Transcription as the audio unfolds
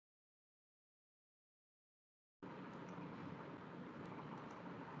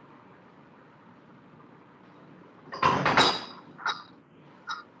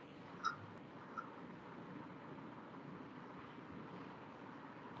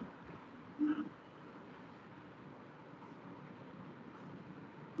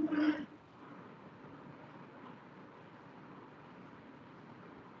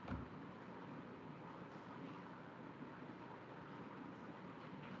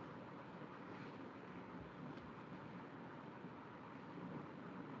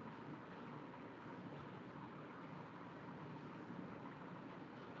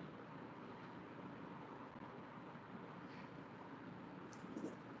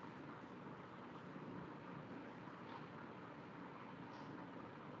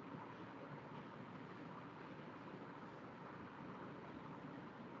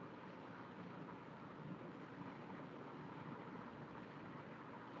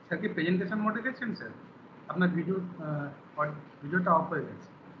Sir কি presentation মোডে গেছেন স্যার? আপনার ভিডিওটা অফ হয়ে গেছে।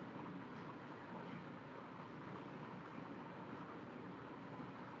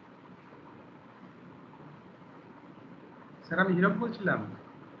 স্যার আমি হিরক বলছিলাম।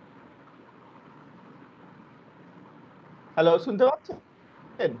 হ্যালো, শুনতে পাচ্ছেন?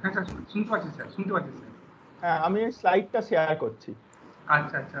 হ্যাঁ স্যার, শুনতে পাচ্ছি স্যার, শুনতে পাচ্ছি স্যার। হ্যাঁ, আমি স্লাইডটা শেয়ার করছি।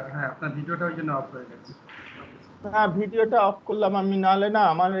 আচ্ছা আচ্ছা, হ্যাঁ আপনার ভিডিওটা ওই জন্য অফ হয়ে গেছে। হ্যাঁ, ভিডিওটা অফ করলাম আমি, নাহলে না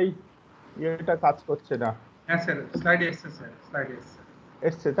আমার এই ইয়েটা কাজ করছে না। হ্যাঁ স্যার, স্লাইডে এসছে স্যার, স্লাইডে এসছে।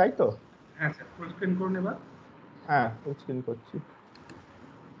 এসছে তাই তো? হ্যাঁ স্যার, ফুল স্ক্রিন করুন এবার। হ্যাঁ, ফুল স্ক্রিন করছি।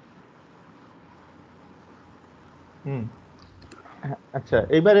 আচ্ছা,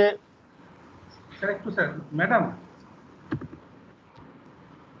 এবারে স্যার একটু স্যার, ম্যাডাম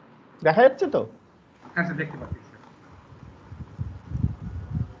দেখা যাচ্ছে তো? হ্যাঁ স্যার, দেখতে পাচ্ছি sir.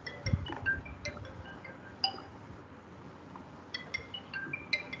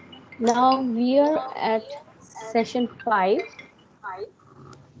 Now we are at session 5.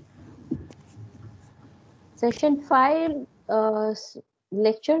 Session 5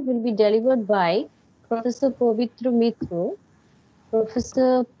 lecture will be delivered by Professor Mitra.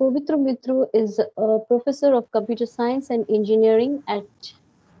 Professor Pabitra Mitra is a professor of computer science and engineering at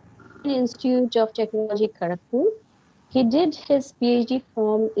Indian Institute of Technology, Kharagpur. He did his PhD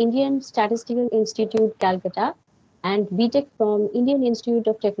from Indian Statistical Institute, Calcutta, and BTech from Indian Institute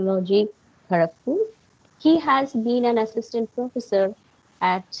of Technology, Kharagpur. He has been an assistant professor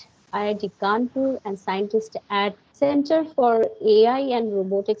at IIT Kanpur and scientist at Center for AI and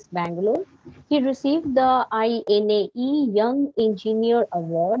Robotics, Bangalore. He received the INAE Young Engineer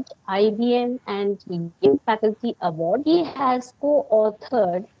Award, IBM and Young Faculty Award. He has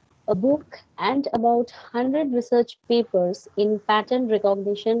co-authored a book and about 100 research papers in pattern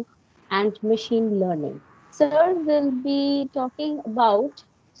recognition and machine learning. Sir will be talking about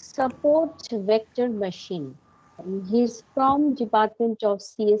support vector machine. He's from Department of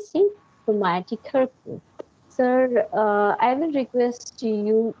CSC from IIT Kharagpur. Sir, I will request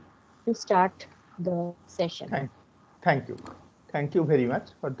you to start the session. Thank you. Thank you very much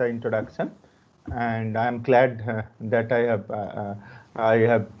for the introduction, and I am glad that I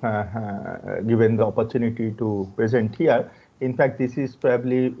have given the opportunity to present here. In fact, this is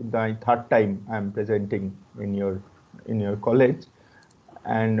probably my third time I am presenting in your college.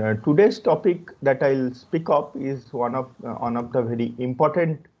 And today's topic that I'll speak of is one of the very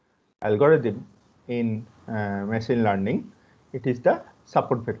important algorithm in machine learning. It is the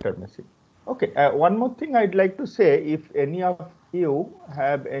support vector machine. Okay, one more thing I'd like to say, if any of you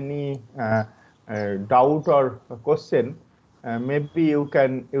have any doubt or question, maybe you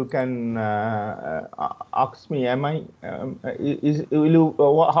can ask me. Am I will you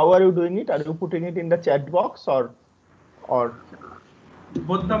how are you doing it? Are you putting it in the chat box or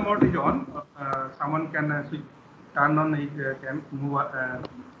both the mode is on? Someone can turn on can move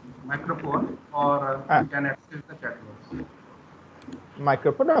microphone, or you can access the chat box.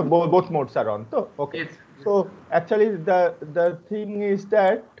 Microphone, both modes are on. So okay. Yes. So actually the thing is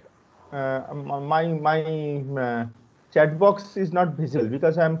that my chat box is not visible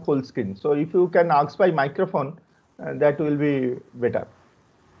because I am full screen. So if you can ask by microphone, that will be better.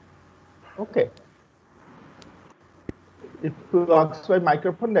 Okay. If you ask by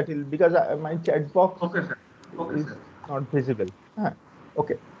microphone, that will, because my chat box Okay, sir. Okay, is sir. not visible.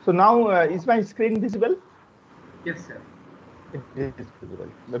 Okay. So now is my screen visible? Yes, sir. It is visible.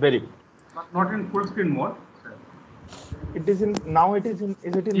 Very good. But not in full screen mode, sir. It is in now. It is in.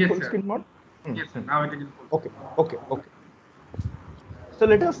 Is it in Yes, full sir. screen mode? Yes, sir. Now it is in full screen. Okay. So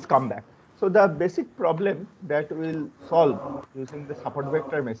let us come back. So the basic problem that we'll solve using the support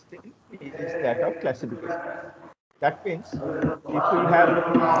vector machine is that of classification. That means if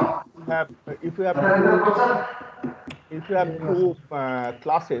you have two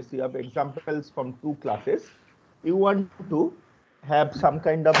classes, you have examples from two classes. You want to have some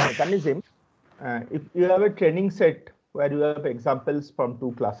kind of mechanism. If you have a training set where you have examples from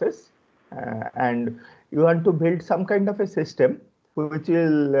two classes, and you want to build some kind of a system which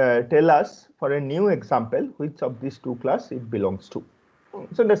will tell us for a new example which of these two classes it belongs to.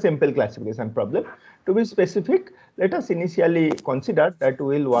 So the simple classification problem. To be specific, let us initially consider that we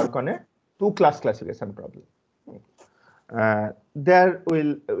will work on a two-class classification problem. There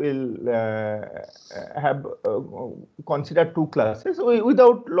we'll have consider two classes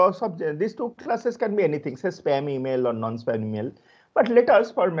without loss of these two classes can be anything, say spam email or non-spam email. But let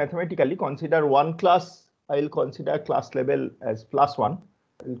us for mathematically consider one class. I will consider class level as +1.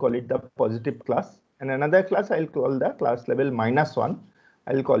 I will call it the positive class, and another class I will call the class level -1.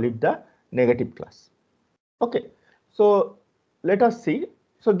 I will call it the negative class. Okay, so let us see.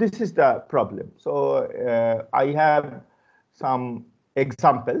 So this is the problem. So I have some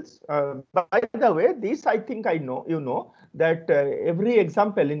examples. By the way, this I think I know, you know, that every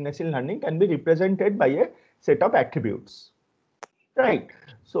example in machine learning can be represented by a set of attributes, right?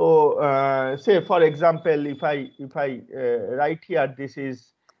 So say for example, if I write here, this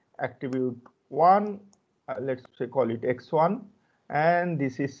is attribute 1, let's say call it x1, and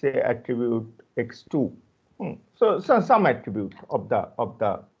this is say attribute x2. So some attribute of the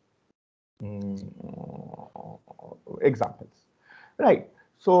examples, right?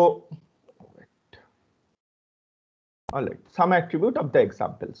 So all right, some attribute of the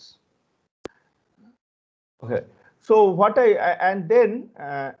examples. Okay, so what and then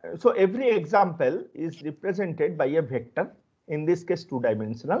so every example is represented by a vector, in this case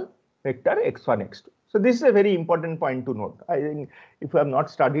two-dimensional vector x1 x2. So this is a very important point to note. I think if you have not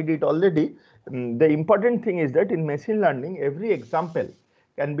studied it already, the important thing is that in machine learning every example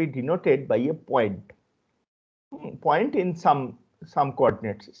can be denoted by a point in some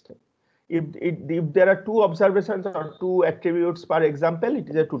coordinate system. If there are two observations or two attributes per example, it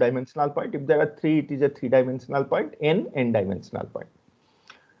is a two-dimensional point. If there are three, it is a three-dimensional point, n-dimensional point.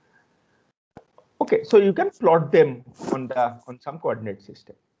 Okay, so you can plot them on some coordinate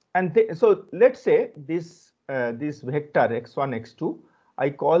system. And so let's say this vector x1 x2 I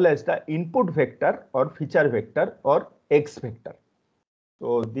call as the input vector or feature vector or x vector.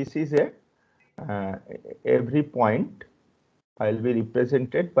 So this is a every point I will be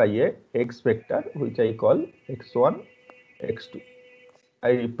represented by a x vector which I call x1 x2.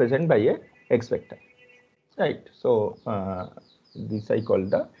 I represent by a x vector, right? So this I call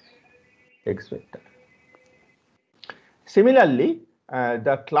the x vector. Similarly,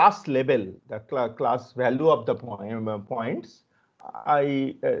 the class level, the class value of the points,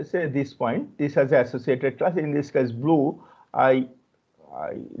 I say this point, this has an associated class, in this case blue, I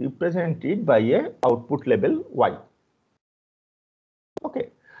represent it by a output label y.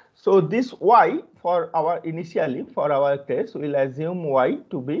 Okay, so this y for our initially for our case, we'll assume y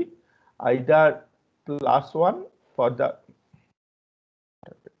to be either +1 for the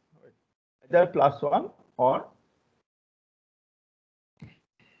either +1 or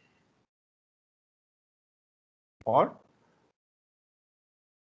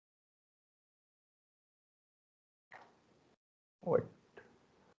wait,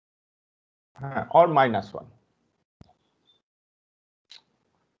 or -1.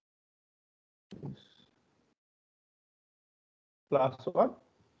 +1.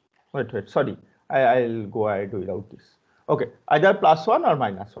 Wait, sorry, I'll go ahead without this. Okay, either +1 or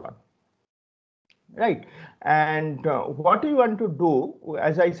 -1. Right, and what we want to do,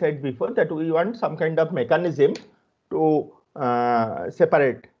 as I said before, that we want some kind of mechanism to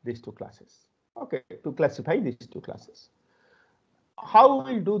separate these two classes. Okay, to classify these two classes. How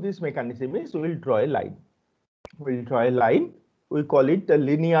we'll do this mechanism is we will draw a line. We'll draw a line. We call it the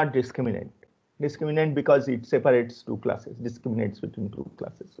linear discriminant. Discriminant because it separates two classes, discriminates between two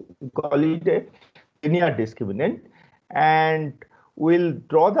classes. So we call it a linear discriminant, and we'll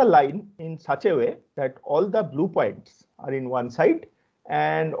draw the line in such a way that all the blue points are in one side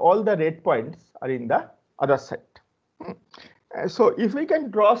and all the red points are in the other side. So if we can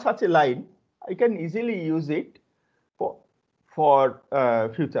draw such a line, I can easily use it for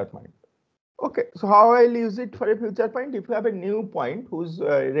future point. Okay, so how I'll use it for a future point? If you have a new point whose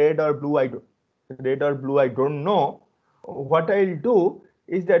red or blue I don't know, what I'll do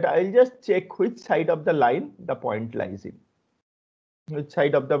is that I'll just check which side of the line the point lies in. Which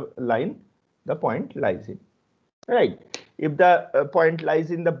side of the line the point lies in. Right. If the point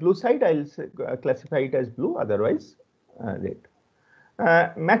lies in the blue side, I'll classify it as blue, otherwise red.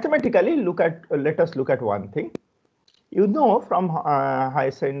 Mathematically, let us look at one thing. You know from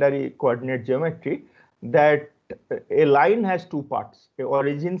higher secondary coordinate geometry that a line has two parts, a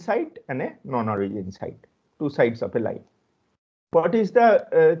origin side and a non-origin side, two sides of a line. What is the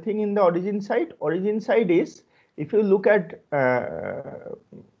thing in the origin side? Origin side is, if you look at the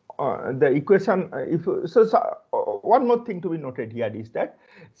equation, one more thing to be noted here is that,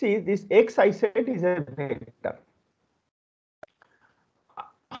 see, this x I said is a vector.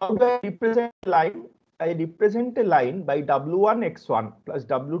 How do I represent a line? I represent a line by w1 x1 plus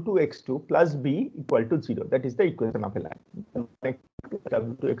w2 x2 plus b equal to 0. That is the equation of a line.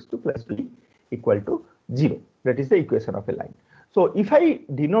 W2 x2 plus b equal to 0. That is the equation of a line. So if I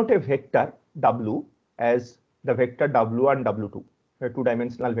denote a vector w as the vector w1 w2, a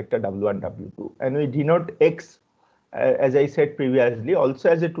two-dimensional vector w1 w2, and we denote x as I said previously also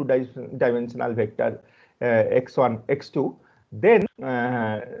as a two-dimensional vector x1 x2, then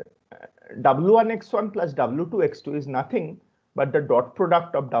w1 x1 plus w2 x2 is nothing but the dot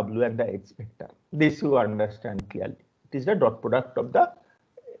product of W and the X vector. This you understand clearly. It is the dot product of the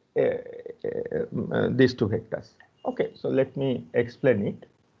these two vectors. Okay, so let me explain it.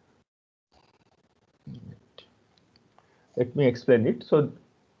 Let me explain it. So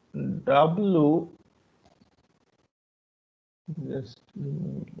W, just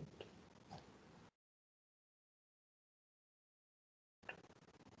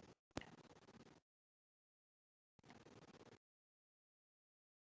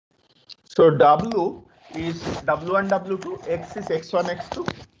so W is W1, W2, X is X1, X2.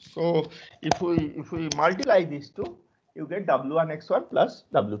 So if we multiply these two, you get W1, X1 plus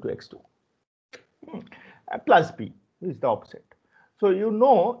W2, X2 plus B is the offset. So you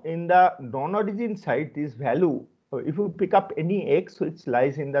know in the non-origin side, this value, if you pick up any X which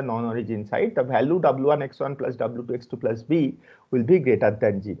lies in the non-origin side, the value W1, X1 plus W2, X2 plus B will be greater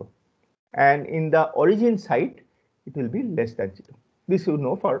than 0. And in the origin side, it will be less than 0. This you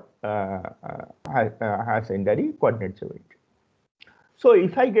know for higher secondary coordinate geometry. So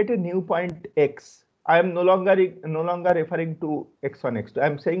if I get a new point X, I am no longer referring to X1, X2. I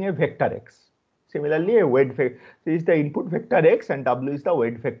am saying a vector X. Similarly, a weight vector. This is the input vector X and W is the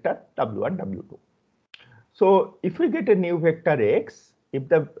weight vector W1, W2. So if we get a new vector X, if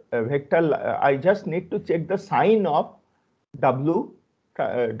the vector, I just need to check the sign of W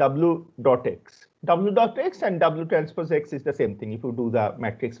dot X. W dot X and W transpose X is the same thing if you do the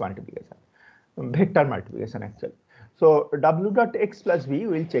matrix multiplication, vector multiplication actually. So W dot X plus V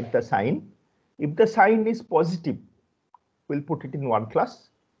will check the sign. If the sign is positive, we'll put it in one class.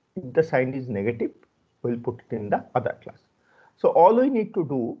 If the sign is negative, we'll put it in the other class. So all we need to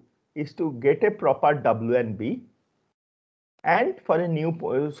do is to get a proper W and B, and for a new,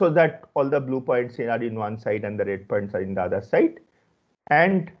 so that all the blue points are in one side and the red points are in the other side.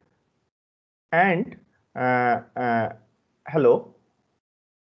 And hello.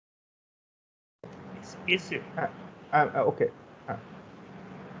 Yes, sir. Okay.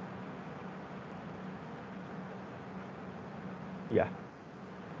 Yeah.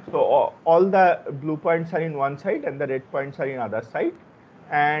 So all the blue points are in one side and the red points are in other side,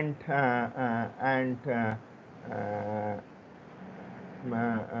 and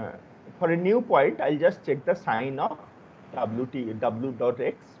for a new point, I'll just check the sign of W dot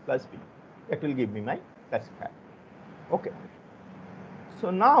X plus B. That will give me my classifier. Okay. So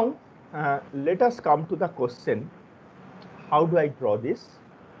now let us come to the question: how do I draw this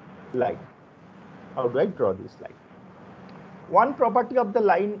line? How do I draw this line? One property of the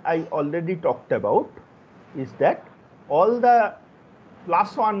line I already talked about is that all the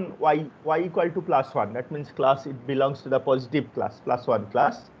plus 1 y equal to plus 1, that means class, it belongs to the positive class, plus 1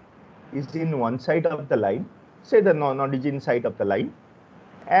 class, is in one side of the line, say the non-origin side of the line,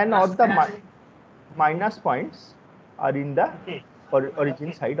 and all the minus points are in the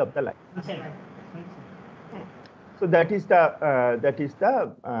origin side of the line. So that is the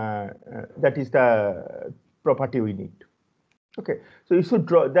property we need. Okay, so you should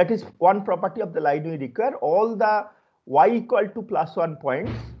draw, that is one property of the line we require. All the y equal to plus 1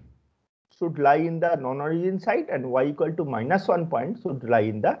 points should lie in the non-origin side, and y equal to minus 1 point should lie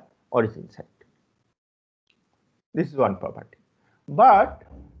in the origin side. This is one property. But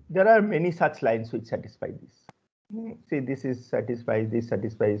there are many such lines which satisfy this. See, this is satisfies, this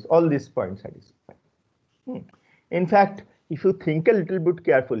satisfies, all these points satisfy. In fact, if you think a little bit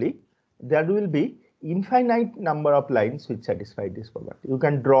carefully, there will be infinite number of lines which satisfy this property. You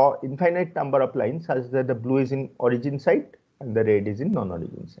can draw infinite number of lines such that the blue is in origin side and the red is in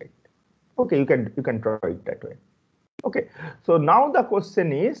non-origin side. Okay, you can draw it that way. Okay, so now the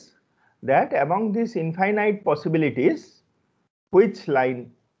question is that among these infinite possibilities, which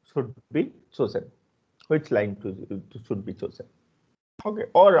line should be chosen? Which line should be chosen? Okay,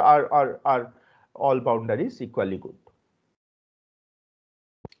 or are all boundaries equally good?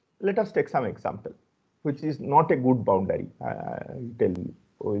 Let us take some example, which is not a good boundary. I'll tell you,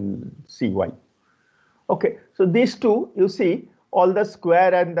 we'll see why. Okay, so these two, you see, all the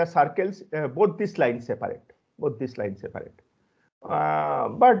square and the circles, both these lines separate. Both these lines separate.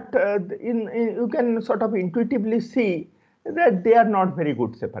 But you can sort of intuitively see that they are not very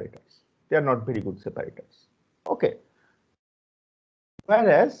good separators. They are not very good separators. Okay.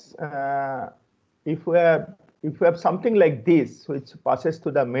 Whereas if we have something like this which passes to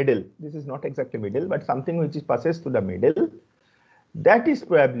the middle, this is not exactly middle, but something which passes to the middle, that is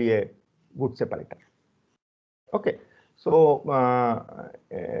probably a good separator. Okay, so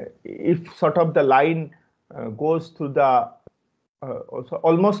if sort of the line goes through the also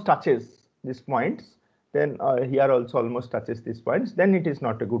almost touches these points, then here also almost touches these points, then it is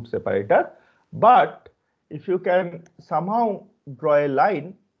not a good separator. But if you can somehow draw a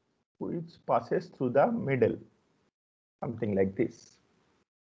line which passes through the middle, something like this,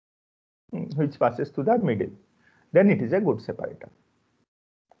 which passes through the middle, then it is a good separator,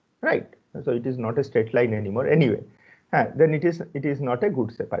 right? So it is not a straight line anymore anyway. Then it is not a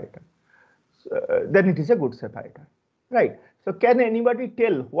good separator. Then it is a good separator, right? So can anybody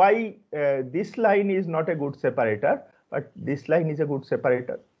tell why this line is not a good separator, but this line is a good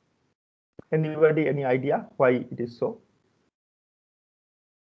separator? Anybody, any idea why it is so?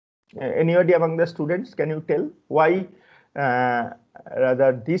 Anybody among the students, can you tell why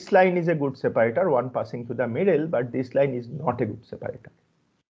rather this line is a good separator, one passing through the middle, but this line is not a good separator?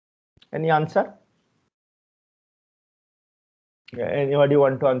 Any answer? Anybody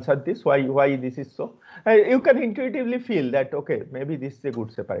want to answer this? Why this is so? You can intuitively feel that okay, maybe this is a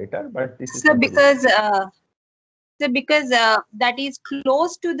good separator, but this is not because that is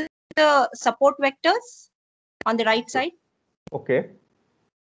close to the support vectors on the right side. Okay.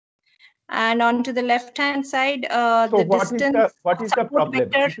 And onto the left hand side, so the what distance. What is the problem?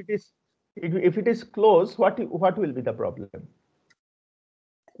 Vector, if it is close, what will be the problem?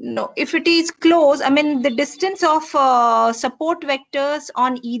 No, if it is close, I mean the distance of support vectors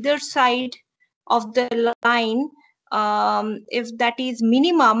on either side of the line, if that is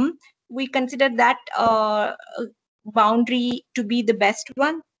minimum, we consider that boundary to be the best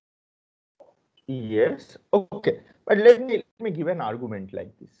one. Yes, okay, but let me give an argument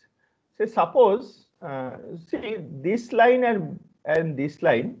like this. Say suppose see this line and this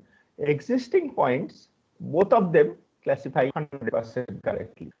line, existing points, both of them classify 100%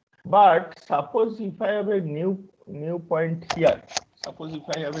 correctly. But suppose if I have a new point here,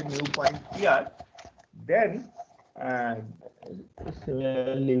 then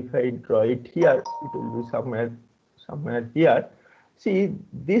similarly if I draw it here, it will be somewhere here. See,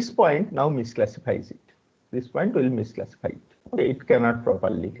 this point now misclassifies it. This point will misclassify it. Okay, it cannot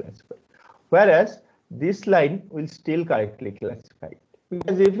properly classify. Whereas this line will still correctly classify it.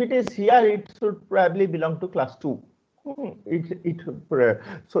 Because if it is here, it should probably belong to class 2.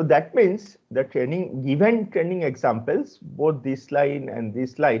 So that means the given training examples, both this line and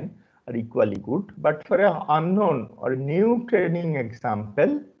this line are equally good. But for an unknown or new training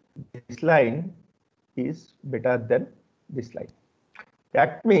example, this line is better than this line.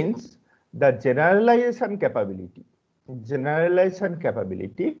 That means the generalization capability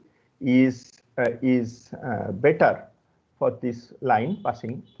is better for this line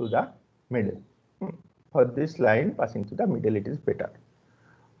passing through the middle. For this line passing through the middle, it is better.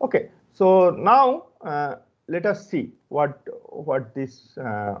 Okay, so now let us see what this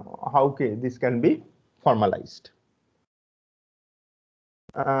how this can be formalized.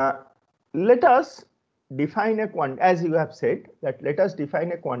 Let us define a quantity, as you have said, that let us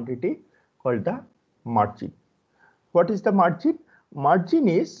define a quantity called the margin. What is the margin? Margin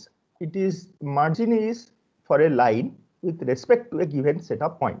is for a line with respect to a given set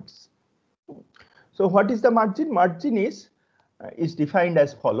of points. So what is the margin? Margin is defined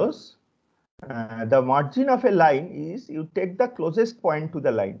as follows. The margin of a line is you take the closest point to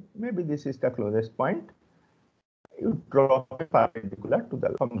the line. Maybe this is the closest point. You drop a perpendicular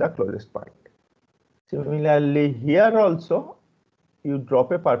to from the closest point. Similarly, here also you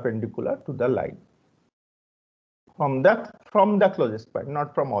drop a perpendicular to the line from the closest point,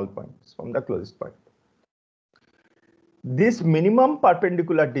 not from all points, from the closest point. This minimum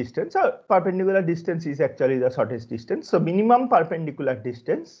perpendicular distance, perpendicular distance is actually the shortest distance. So minimum perpendicular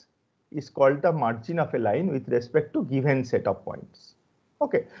distance is called the margin of a line with respect to given set of points.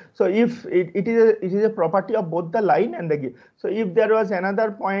 Okay, so if it is a property of both the line and the so if there was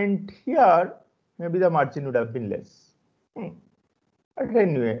another point here, maybe the margin would have been less. But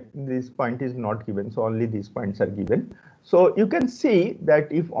anyway, this point is not given, so only these points are given. So you can see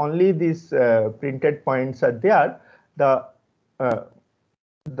that if only these printed points are there, the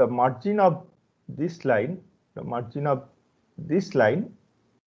margin of this line,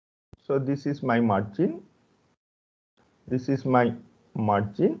 so this is my margin, this is my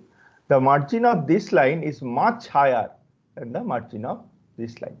margin. The margin of this line is much higher than the margin of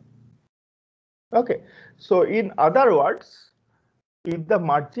this line. Okay, so in other words, if the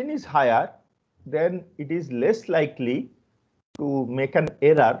margin is higher, then it is less likely to make an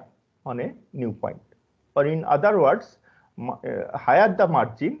error on a new point. Or in other words, higher the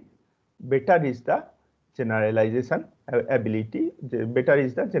margin, better is the generalization ability. Better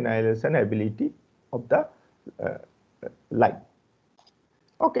is the generalization ability of the line.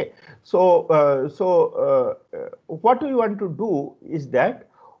 Okay, so what we want to do is that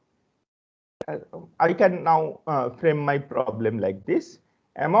I can now frame my problem like this.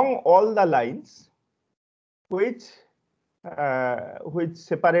 Among all the lines, which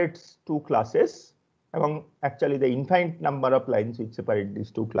separates two classes among actually the infinite number of lines which separate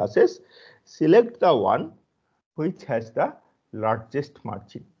these two classes. Select the one which has the largest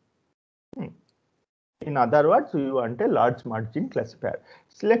margin. In other words, we want a large margin classifier.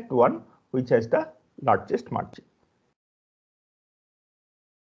 Select one which has the largest margin.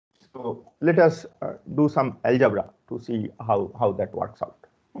 So let us do some algebra to see how that works out.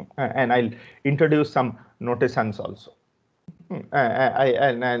 And I'll introduce some notations also.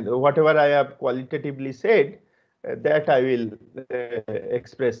 And whatever I have qualitatively said, that I will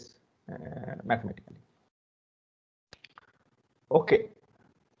express mathematically. Okay.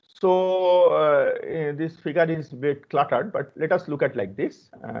 So this figure is a bit cluttered, but let us look at like this.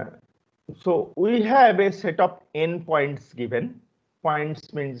 So we have a set of n points given.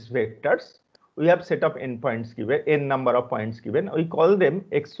 Points means vectors. We have set of n points given, n number of points given. We call them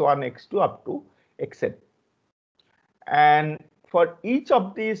x1, x2 up to xn. And for each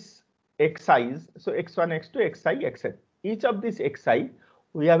of these xi's, so x1, x2, xi, xn, each of these xi,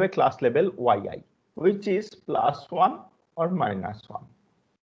 we have a class label yi, which is +1 or -1,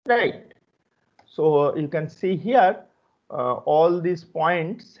 right? So you can see here, all these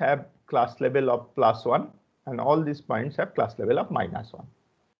points have class label of +1, and all these points have class level of -1.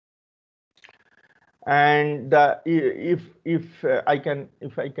 And if I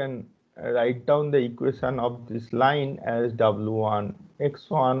can write down the equation of this line as w1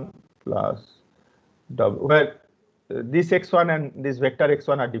 x1 plus w, where this x1 and this vector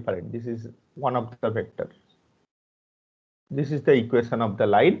x1 are different. This is one of the vectors. This is the equation of the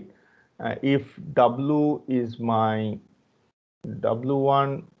line. If w is my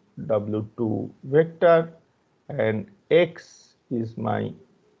w1 w2 vector and x is my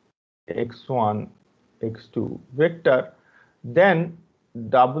x1 x2 vector, then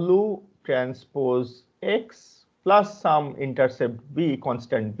w transpose x plus some intercept b,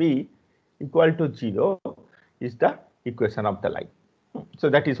 constant b, equal to 0 is the equation of the line. So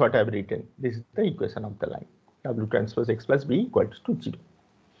that is what I have written. This is the equation of the line. W transpose x plus b equals to 0.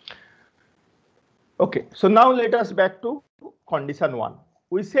 Okay, so now let us back to condition 1.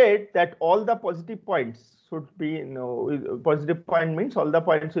 We said that all the positive points should be, positive point means all the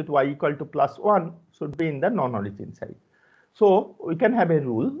points with y equal to +1 should be in the non-origin side. So we can have a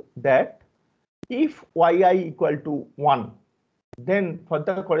rule that if yi equal to 1, then for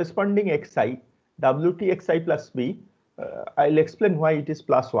the corresponding xi, wt xi plus b, I'll explain why it is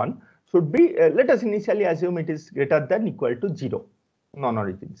 +1, should be, let us initially assume it is greater than equal to 0,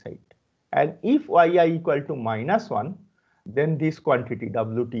 non-origin side. And if yi equal to -1, then this quantity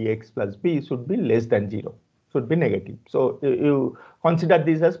wtx plus b should be less than 0, should be negative. So you consider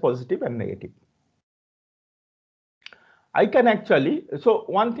this as positive and negative. I can actually, so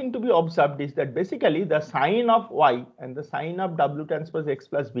one thing to be observed is that basically the sign of y and the sign of w transpose x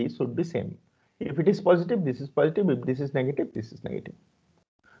plus b should be same. If it is positive, this is positive. If this is negative, this is negative.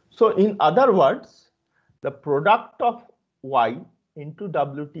 So in other words, the product of y into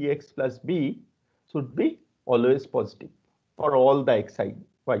wtx plus b should be always positive for all the xi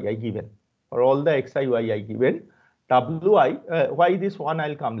yi given. For all the xi yi given, wi, why this one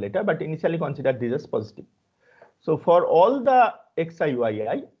I'll come later, but initially consider this as positive. So for all the xi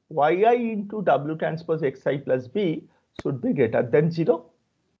yi into w transpose xi plus b should be greater than 0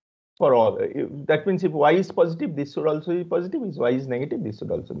 for all. That means if y is positive, this should also be positive. If y is negative, this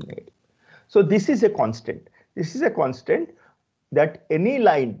should also be negative. So this is a constant. This is a constant that any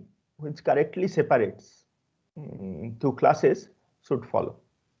line which correctly separates two classes should follow.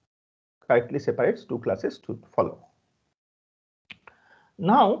 Correctly separates two classes should follow.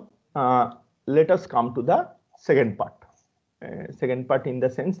 Now let us come to the second part. Second part in the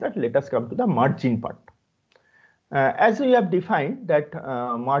sense that let us come to the margin part. As we have defined that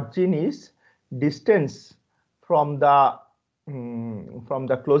margin is distance from the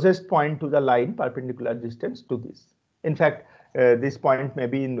closest point to the line, perpendicular distance to this. In fact, this point may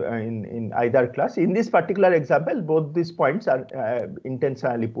be in either class. In this particular example, both these points are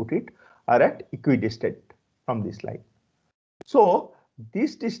intentionally put it are at equidistant from this line. So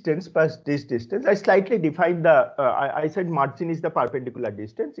this distance plus this distance, I slightly defined the, I said margin is the perpendicular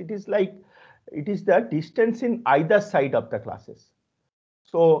distance. It is like, it is the distance in either side of the classes.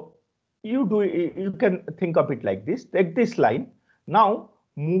 So you can think of it like this. Take this line. Now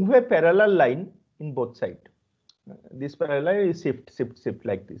move a parallel line in both sides. This parallel is shift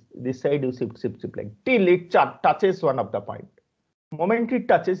like this. This side you shift like till it touches one of the point. Moment it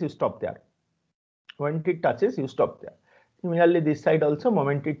touches, you stop there. When it touches, you stop there. Similarly, this side also,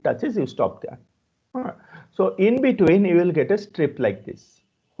 moment it touches, you stop there. So in between, you will get a strip like this,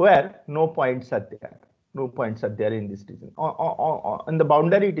 where no points are there. No points are there in this region. On the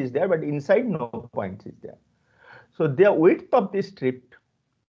boundary it is there, but inside no points is there. So the width of this strip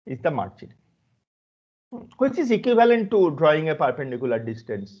is the margin, which is equivalent to drawing a perpendicular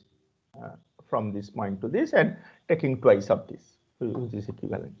distance from this point to this and taking twice of this, which is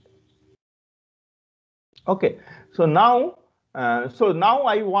equivalent. Okay, so now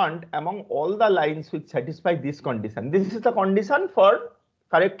I want among all the lines which satisfy this condition. This is the condition for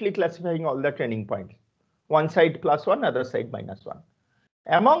correctly classifying all the training points. One side +1, other side -1.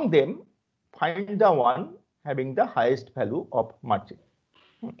 Among them, find the one having the highest value of margin.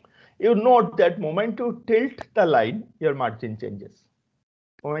 You note that moment you tilt the line, your margin changes.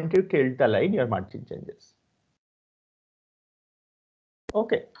 Moment you tilt the line, your margin changes.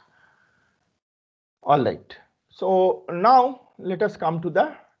 Okay. All right. So now let us come to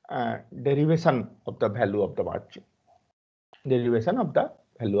the derivation of the value of the margin. Derivation of the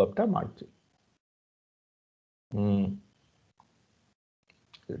value of the margin.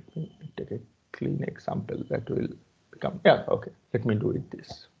 Let me take a clean example that will become, yeah, okay. Let me do it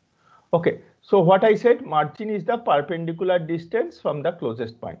this. Okay, so what I said, margin is the perpendicular distance from the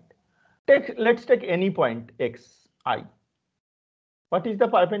closest point. Let's take any point xi. What is the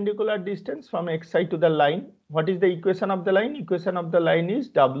perpendicular distance from xi to the line? What is the equation of the line? Equation of the line is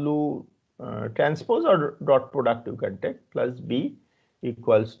W transpose or dot product you can take plus B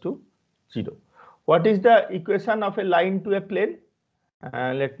equals to 0. What is the equation of a line to a plane?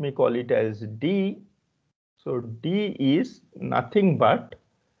 Let me call it as D. So D is nothing but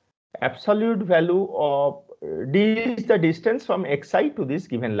absolute value of D is the distance from xi to this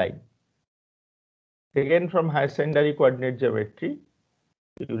given line. Again, from higher secondary coordinate geometry,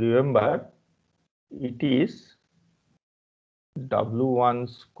 you remember it is W1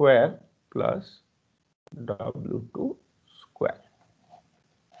 square plus W2 square.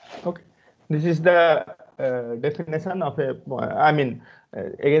 Okay, this is the definition of a, I mean,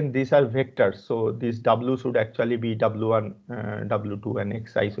 again, these are vectors. So this W should actually be W1, W2, and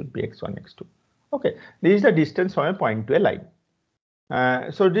Xi should be X1, X2. Okay, this is the distance from a point to a line.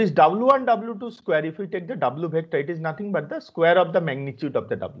 So this W1, W2 square, if we take the W vector, it is nothing but the square of the magnitude of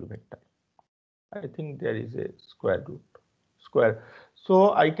the W vector. I think there is a square root. Square.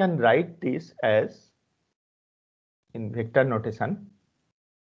 So I can write this as in vector notation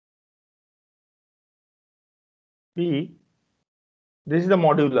P. This is the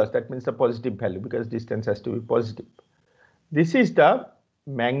modulus, that means the positive value because distance has to be positive. This is the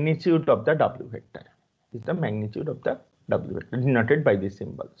magnitude of the W vector. This is the magnitude of the W vector denoted by this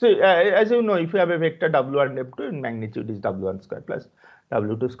symbol. So as you know, if you have a vector W1 and W2, magnitude is W1 square plus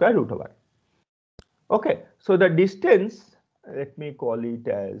W2 square root over. Okay, so the distance, let me call it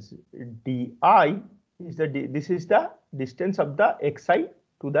as Di, is this is the distance of the Xi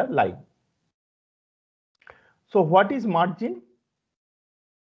to the line. So what is margin?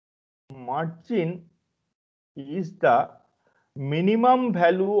 Margin is the minimum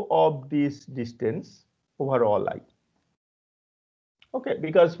value of this distance over all I. Okay,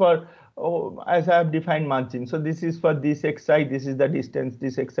 because for as I have defined margin, so this is for this xi, this is the distance,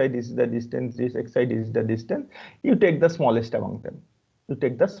 this xi, this is the distance, this xi, this is the distance. You take the smallest among them. You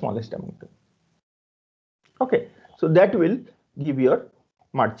take the smallest among them. Okay, so that will give your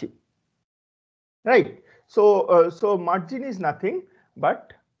margin, right? So so margin is nothing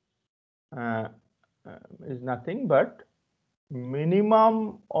but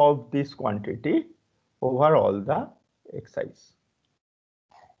minimum of this quantity over all the xi's.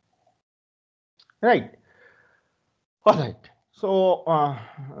 Right. All right. So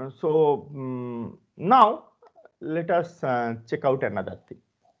now let us check out another thing.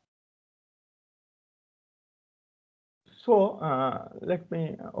 So let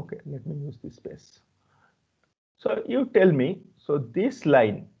me use this space. So you tell me, so this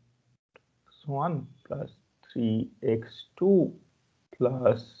line is 1 plus 3x2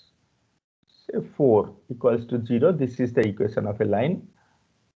 plus say 4 equals to 0. This is the equation of a line.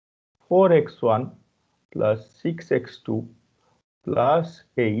 4x1 plus 6x2 plus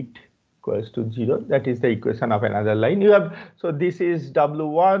 8 equals to 0. That is the equation of another line. You have, so this is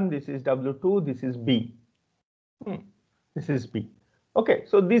W1, this is W2, this is B. This is B. Okay,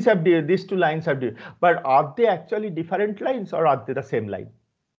 so these two lines are different, but are they actually different lines or are they the same line?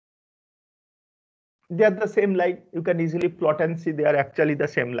 They are the same line. You can easily plot and see they are actually the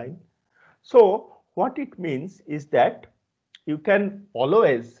same line. So what it means is that you can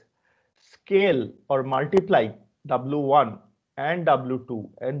always scale or multiply W1 and W2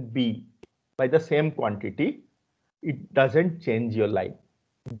 and B by the same quantity. It doesn't change your line.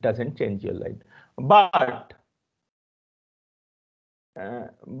 It doesn't change your line. But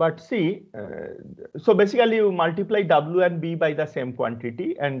But see, so basically you multiply W and B by the same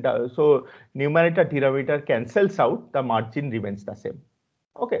quantity, and so numerator denominator cancels out, the margin remains the same.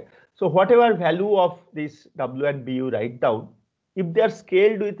 Okay, so whatever value of this W and B you write down, if they are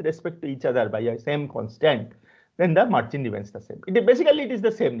scaled with respect to each other by a same constant, then the margin remains the same. Basically it is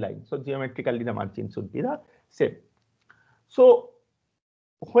the same line, so geometrically the margin should be the same. So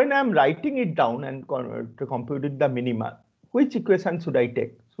when I am writing it down and computing the minima, which equation should I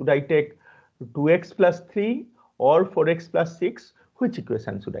take? Should I take 2x plus 3 or 4x plus 6? Which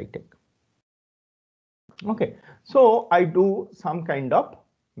equation should I take? Okay, so I do some kind of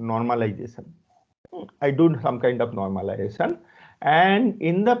normalization. And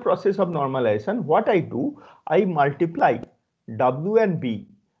in the process of normalization, what I do, I multiply W and B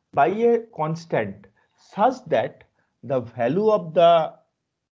by a constant such that the value of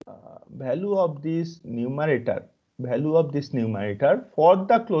this numerator for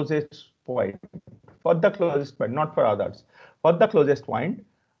the closest point, not for others, for the closest point,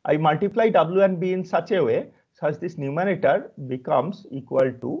 I multiply W and B in such a way such this numerator becomes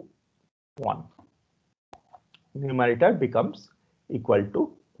equal to 1. Numerator becomes equal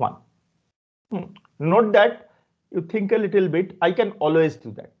to 1. Note that you think a little bit, I can always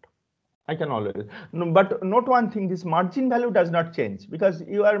do that. But note one thing, this margin value does not change because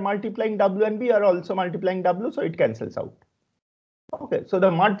you are multiplying W and B, you are also multiplying W, so it cancels out. Okay, so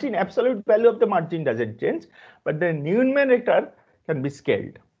the margin, absolute value of the margin doesn't change, but the numerator can be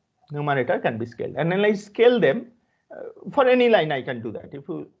scaled. And when I scale them, for any line I can do that. If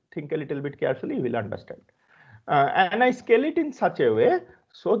you think a little bit carefully, you will understand. And I scale it in such a way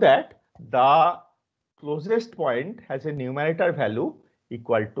so that the closest point has a numerator value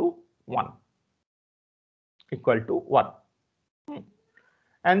equal to 1.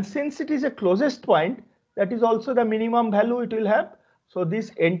 And since it is a closest point, that is also the minimum value it will have. So this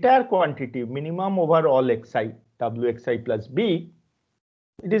entire quantity, minimum over all xi, wxi plus b,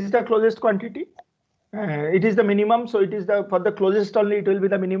 it is the closest quantity. It is the minimum, so it is for the closest only it will be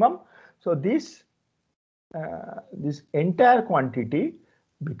the minimum. So this entire quantity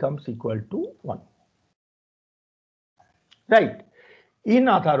becomes equal to 1. Right. In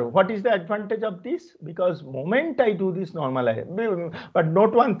other words, what is the advantage of this? Because moment I do this normalization, but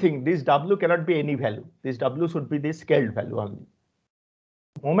note one thing, this W cannot be any value. This W should be the scaled value only.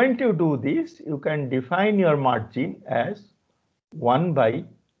 Moment you do this, you can define your margin as 1 by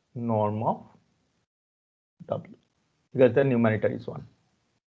norm of W, because the numerator is 1.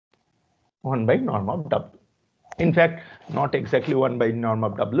 1 by norm of W. In fact, not exactly 1 by norm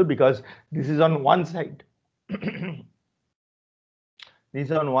of W, because this is on one side. This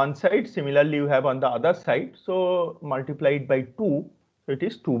is on one side, similarly you have on the other side, so multiply it by 2, so it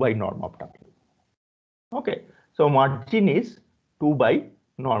is 2 by norm of W. Okay, so margin is 2 by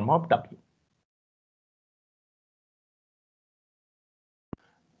norm of W.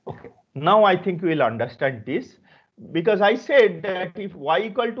 Okay, now I think we will understand this, because I said that if y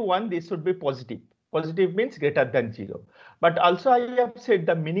equal to 1, this should be positive. Positive means greater than 0. But also I have said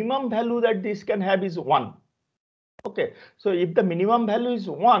the minimum value that this can have is 1. Okay, so if the minimum value is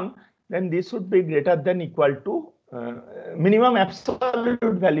 1, then this should be greater than equal to minimum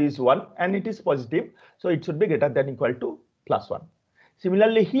absolute value is 1 and it is positive, so it should be greater than equal to plus 1.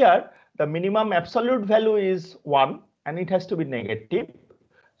 Similarly here, the minimum absolute value is 1 and it has to be negative,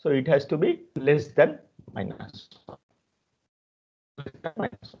 so it has to be less than minus 1.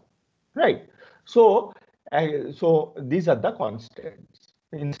 Right. So these are the constants.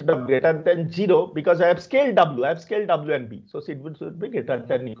 Instead of greater than 0, because I have scaled W and B. So it should be greater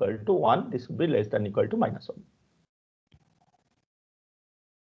than equal to 1. This would be less than equal to minus 1.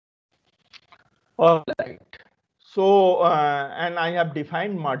 All right. So, and I have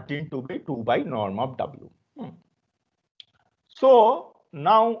defined margin to be 2 by norm of W. So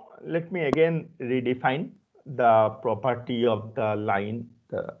now let me again redefine the property of the line,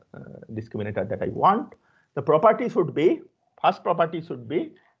 the discriminator that I want. The property should be, first property should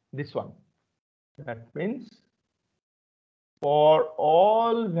be this one. That means for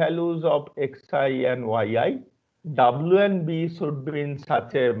all values of xi and yi, W and B should be in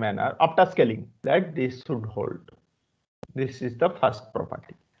such a manner after scaling that this should hold. This is the first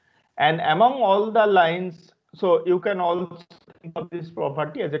property. And among all the lines, so you can also think of this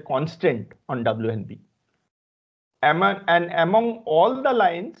property as a constant on W and B. And among all the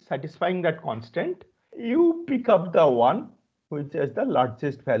lines satisfying that constant, you pick up the one which is the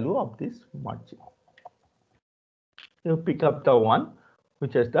largest value of this margin. You pick up the one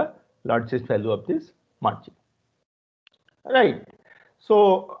which is the largest value of this margin. Right.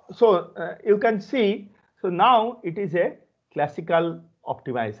 So you can see, so now it is a classical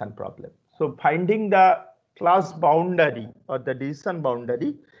optimization problem. So finding the class boundary or the decision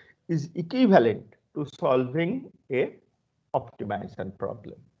boundary is equivalent to solving a optimization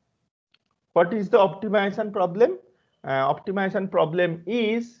problem. What is the optimization problem? Optimization problem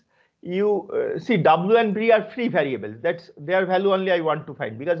is you see W and B are free variables. That's their value only I want to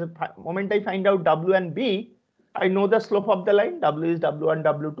find, because the moment I find out W and B, I know the slope of the line. W is W1,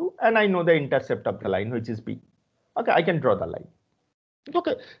 W2, and I know the intercept of the line, which is B. Okay, I can draw the line.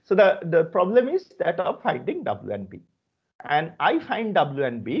 Okay, so the problem is that of finding W and B, and I find W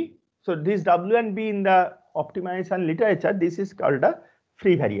and B. So this W and B in the optimization literature, this is called the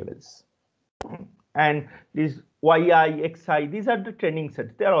free variables. And these yi, xi, these are the training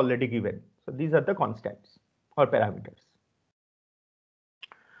sets. They are already given. So these are the constants or parameters.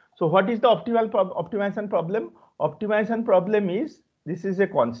 So what is the optimization problem? Optimization problem is, this is a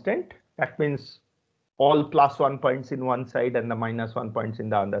constant. That means all +1 points in one side and the -1 points in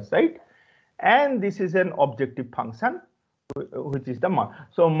the other side. And this is an objective function, which is the margin.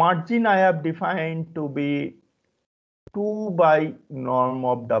 So margin I have defined to be 2 by norm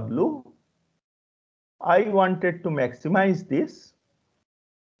of W. I wanted to maximize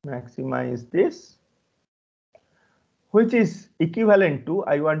this, which is equivalent to,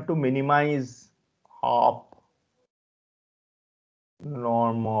 I want to minimize half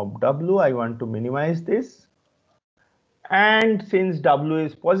norm of W. I want to minimize this. And since W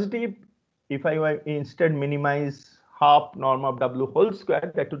is positive, if I instead minimize half norm of W whole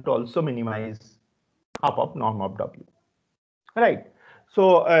square, that would also minimize half of norm of W. Right.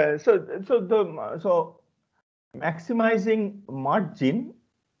 So, maximizing margin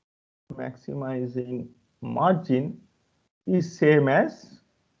is same as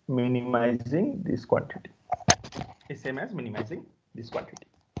minimizing this quantity.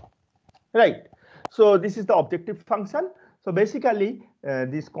 Right. So this is the objective function. So basically,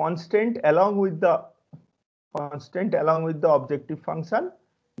 this constant along with the objective function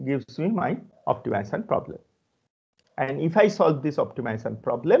gives me my optimization problem. And if I solve this optimization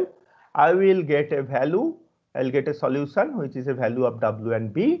problem, I will get a value. I'll get a solution which is a value of W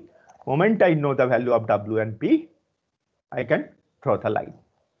and B. Moment I know the value of W and B, I can draw the line.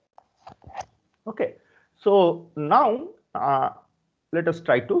 Okay. So now let us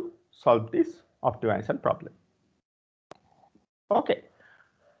try to solve this optimization problem. Okay.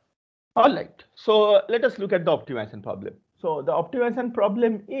 All right. So let us look at the optimization problem. So the optimization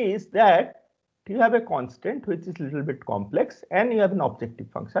problem is that you have a constant which is a little bit complex, and you have an objective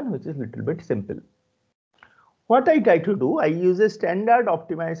function which is a little bit simple. What I try to do, I use a standard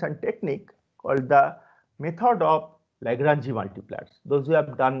optimization technique called the method of Lagrange multipliers. Those who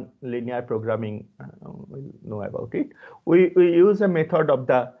have done linear programming will know about it. We use a method of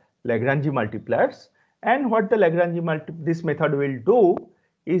the Lagrange multipliers, and what the this method will do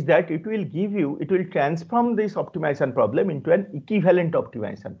is that it will transform this optimization problem into an equivalent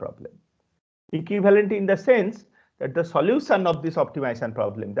optimization problem. Equivalent in the sense that the solution of this optimization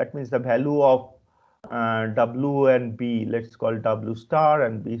problem, that means the value of W and B, let's call W star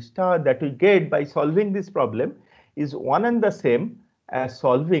and B star, that we get by solving this problem is one and the same as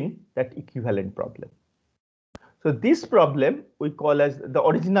solving that equivalent problem. So this problem we call as the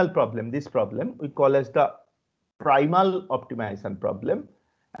original problem. This problem we call as the primal optimization problem,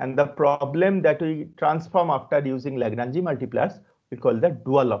 and the problem that we transform after using Lagrange multipliers we call the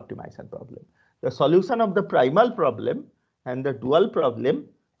dual optimization problem. The solution of the primal problem and the dual problem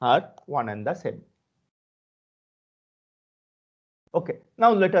are one and the same. Okay,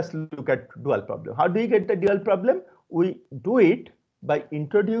 now let us look at dual problem. How do we get the dual problem? We do it by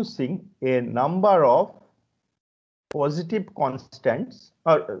introducing a number of positive constants,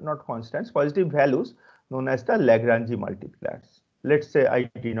 or not constants, positive values known as the Lagrange multipliers. Let's say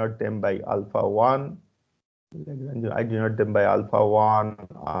I denote them by alpha 1, I denote them by alpha 1,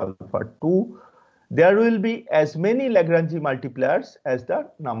 alpha 2. There will be as many Lagrange multipliers as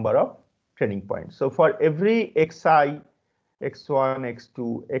the number of training points. So for every xi, x1,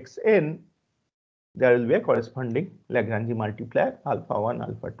 x2, xn, there will be a corresponding Lagrange multiplier alpha 1,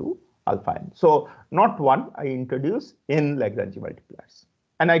 alpha 2, alpha n. So not one, I introduce n Lagrange multipliers,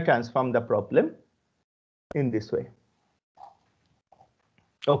 and I transform the problem in this way.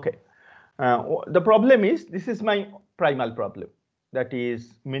 Okay, the problem is, this is my primal problem, that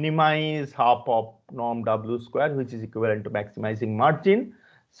is minimize half of norm W square, which is equivalent to maximizing margin,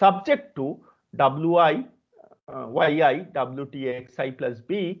 subject to Wi, Yi, Wt, Xi plus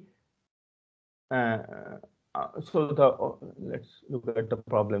B. So let's look at the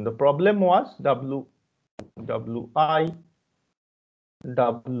problem. The problem was Wi,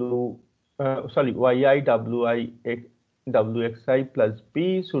 Yi, Wi, wxi plus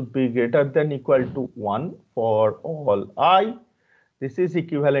b should be greater than equal to 1 for all I. This is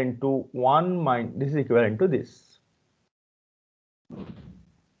equivalent to 1 minus, this is equivalent to this.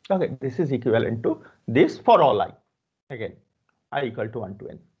 Okay, this is equivalent to this for all I. Again, I equal to 1 to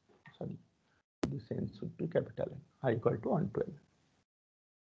n. Sorry, this n should be capital N. I equal to 1 to n.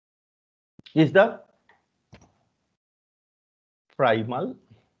 Is the primal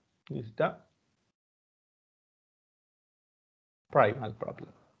problem.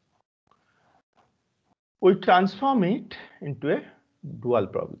 We transform it into a dual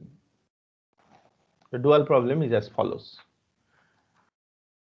problem. The dual problem is as follows.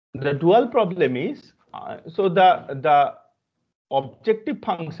 The dual problem is so the objective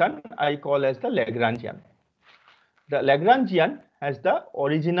function I call as the Lagrangian. The Lagrangian has the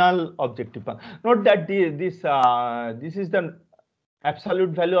original objective function. Note that this is the absolute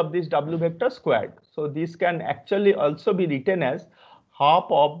value of this w vector squared. So this can actually also be written as half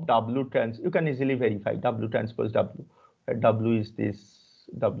of w trans. You can easily verify w transpose w. W is this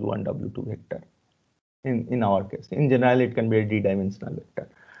w1, w2 vector. In our case, in general, it can be a d-dimensional vector.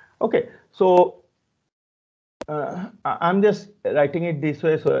 Okay, so I'm just writing it this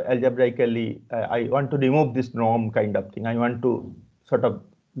way. So algebraically, I want to remove this norm kind of thing. I want to sort of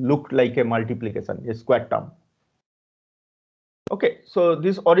look like a multiplication, a square term. Okay, so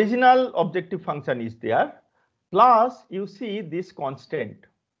this original objective function is there. Plus, you see this constant.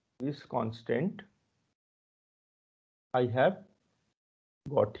 This constant I have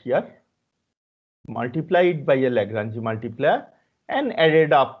got here, multiplied by a Lagrange multiplier and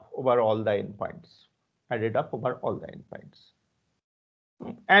added up over all the endpoints. Added up over all the endpoints.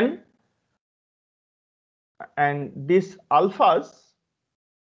 And this alphas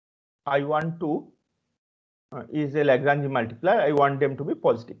I want to is a Lagrange multiplier. I want them to be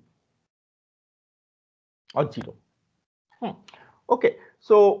positive or 0. Okay,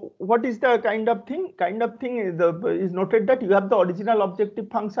 so what is the kind of thing? Kind of thing is noted that you have the original objective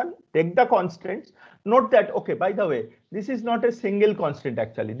function, take the constants. Note that, okay, by the way, this is not a single constant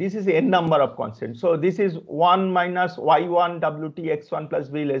actually. This is n number of constants. So this is 1 minus y1 wt x1 plus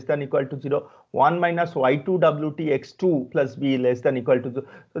b less than equal to 0, 1 minus y2 wt x2 plus b less than equal to 0.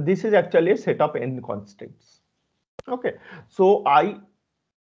 So this is actually a set of n constants. Okay, so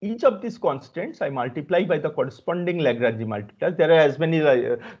each of these constants I multiply by the corresponding Lagrange multipliers. There are as many,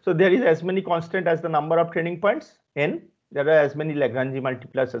 so there is as many constant as the number of training points n. There are as many Lagrange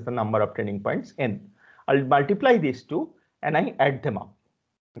multipliers as the number of training points n. I'll multiply these two and I add them up.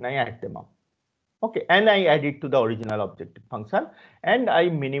 Okay, and I add it to the original objective function and I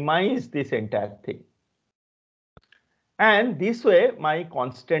minimize this entire thing. And this way my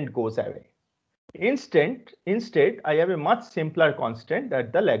constant goes away. Instead, I have a much simpler constant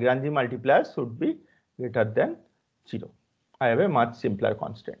that the Lagrange multiplier should be greater than 0. I have a much simpler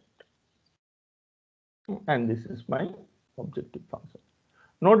constant. And this is my objective function.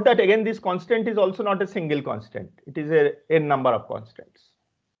 Note that again, this constant is also not a single constant. It is a n number of constants.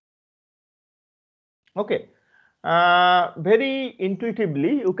 Okay. Very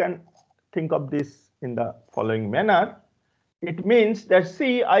intuitively, you can think of this in the following manner. It means that,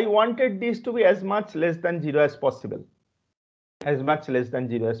 see, I wanted this to be as much less than 0 as possible. As much less than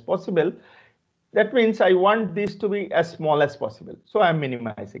 0 as possible. That means I want this to be as small as possible. So I'm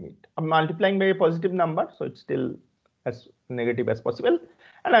minimizing it. I'm multiplying by a positive number, so it's still as negative as possible.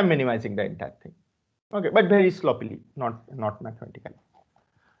 And I'm minimizing the entire thing. Okay, but very sloppily, not mathematically.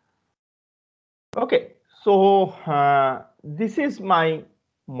 Okay, so this is my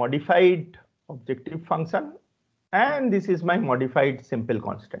modified objective function. And this is my modified simple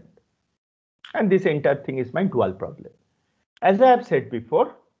constant. And this entire thing is my dual problem. As I have said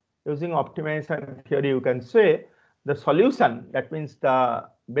before, using optimization theory, you can say the solution, that means the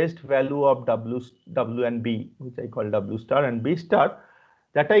best value of W and B, which I call W star and B star,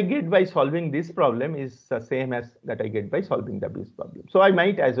 that I get by solving this problem is the same as that I get by solving the B problem. So I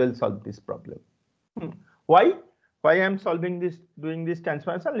might as well solve this problem. Why? Why I am solving this, doing this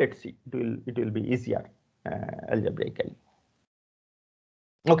transformation? Let's see. It will be easier. Algebraically.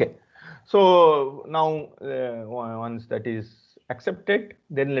 Okay, so now once that is accepted,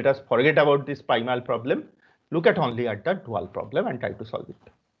 then let us forget about this primal problem. Look at only at the dual problem and try to solve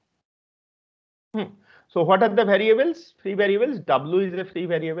it. So what are the variables? Free variables. W is a free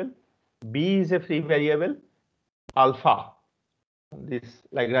variable. B is a free variable. Alpha, these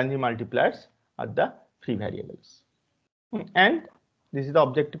Lagrange multipliers are the free variables. And this is the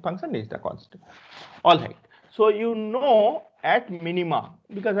objective function, this is the constant. All right. So you know at minima,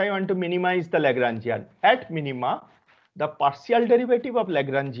 because I want to minimize the Lagrangian, at minima, the partial derivative of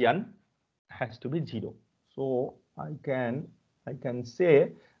Lagrangian has to be 0. So I can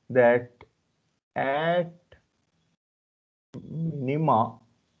say that at minima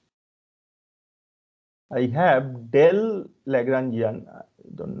I have del Lagrangian, I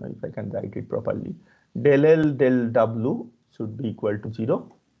don't know if I can write it properly, del L del W should be equal to 0,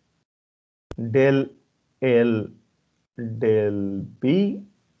 del L del B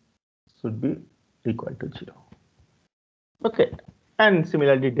should be equal to 0. Okay, and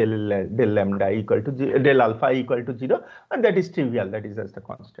similarly del lambda equal to 0, del alpha equal to 0, and that is trivial, that is just a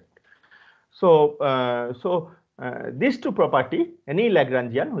constant. So, these two property, any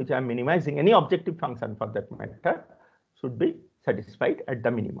Lagrangian which I am minimizing, any objective function for that matter, should be satisfied at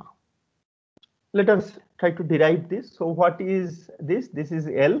the minima. Let us try to derive this. So what is this? This is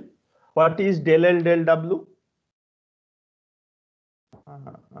L. What is del L del W?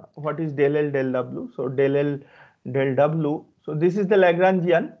 What is del L del W? So del L del W. So this is the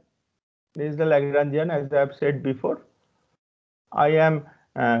Lagrangian. This is the Lagrangian, as I have said before. I am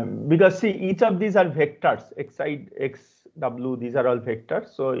because see, each of these are vectors, xi, xw, these are all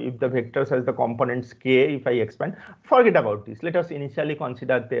vectors. So if the vectors has the components k, if I expand, forget about this. Let us initially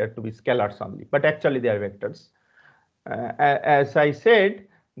consider they are to be scalars only, but actually they are vectors. As I said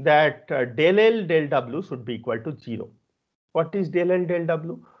that del L del W should be equal to 0. What is del L del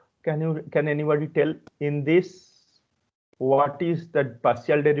W? Can anybody tell in this? What is the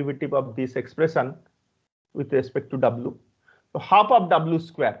partial derivative of this expression with respect to W? So half of W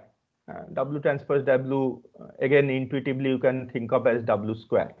square, W transpose W, again intuitively you can think of as W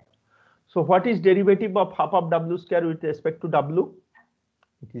square. So what is derivative of half of W square with respect to W?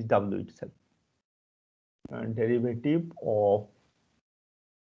 It is W itself. Derivative of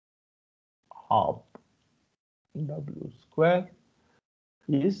half W square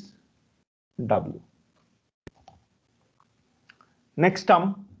is W. Next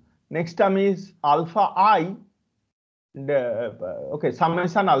term is alpha I. Okay,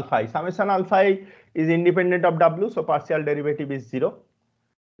 summation alpha I. Summation alpha I is independent of W, so partial derivative is 0.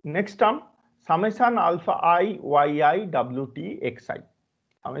 Next term, summation alpha I yi wt xi.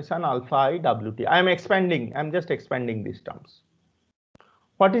 Summation alpha I wt. I am just expanding these terms.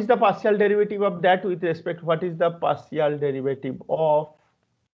 What is the partial derivative of that with respect? What is the partial derivative of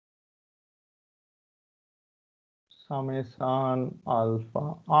summation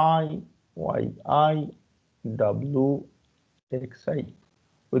alpha I yi w xi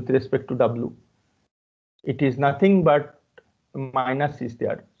with respect to W? It is nothing but minus is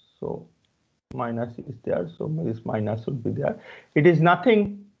there. So minus is there. So this minus should be there. It is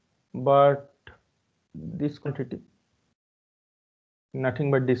nothing but this quantity.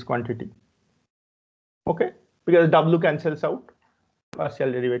 Nothing but this quantity. Okay, because W cancels out,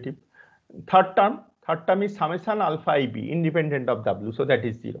 partial derivative. Third term is summation alpha ib independent of W, so that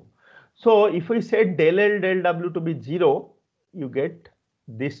is 0. So if we set del L del W to be 0, you get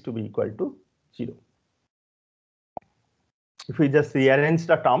this to be equal to 0. If we just rearrange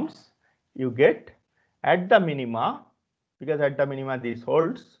the terms, you get at the minima, because at the minima this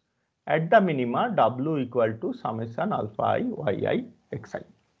holds, at the minima W equal to summation alpha I yi xi.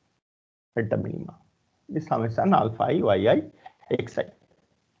 At the minima is summation alpha I yi xi.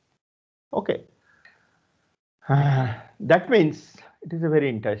 Okay. That means it is a very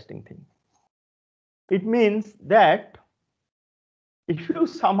interesting thing. It means that if you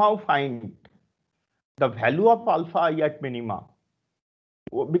somehow find the value of alpha I at minima,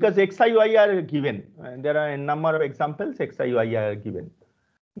 because xi y are given, there are a number of examples xi y are given,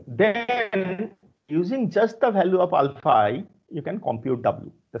 then using just the value of alpha I, you can compute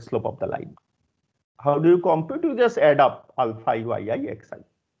W, the slope of the line. How do you compute? You just add up alpha yi xi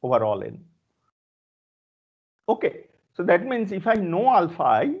over all n. Okay, so that means if I know alpha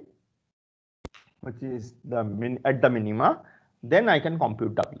I, which is the at the minima, then I can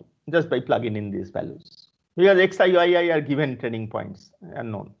compute W just by plugging in these values, because xi yi are given training points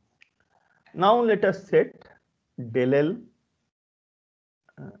and known. Now let us set del L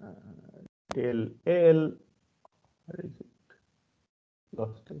del L, where is it?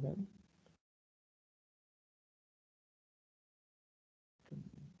 Lost again.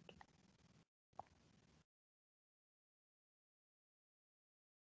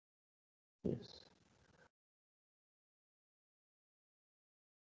 Yes.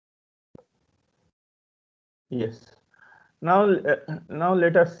 Yes. Now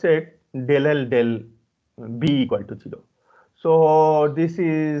let us set del L del B equal to 0. So this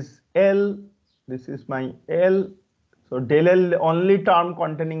is L, this is my L. So del L only term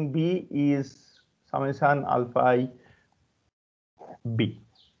containing B is summation alpha I B.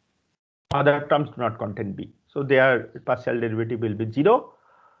 Other terms do not contain B. So their partial derivative will be 0.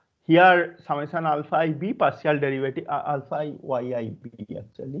 Here summation alpha I b partial derivative alpha I y I b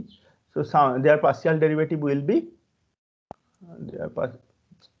actually. So their partial derivative will be their partial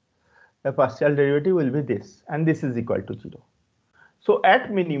derivative will be this, and this is equal to 0. So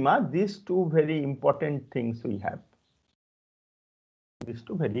at minima, these two very important things we have. These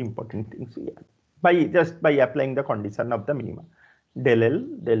two very important things we have by applying the condition of the minima, del L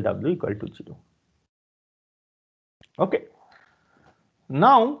del W equal to 0. Okay.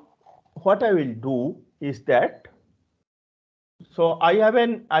 Now what I will do is that, so I have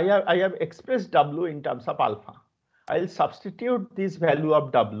expressed W in terms of alpha. I will substitute this value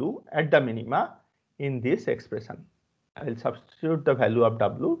of W at the minima in this expression. I will substitute the value of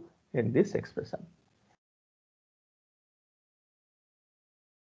W in this expression.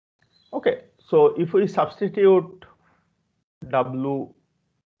 Okay, so if we substitute W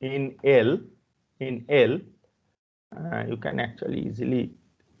in L, you can actually easily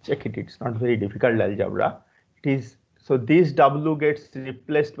check it. It's not very difficult algebra. It is, so this W gets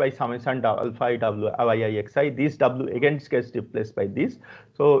replaced by summation alpha I W yi xi. This W again gets replaced by this.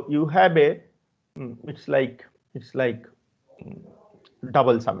 So you have a it's like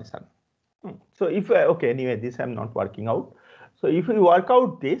double summation. So if okay, anyway, this I'm not working out. So if we work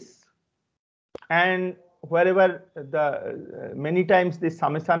out this, and wherever the many times this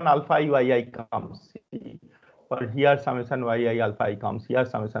summation alpha yi comes, or here summation yi alpha I comes, here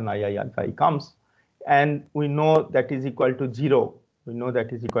summation yi alpha I comes, and we know that is equal to 0. We know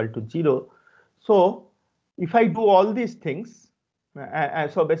that is equal to 0. So if I do all these things,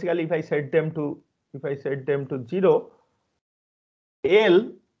 so basically if I set them to 0,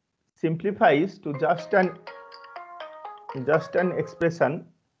 L simplifies to just an expression.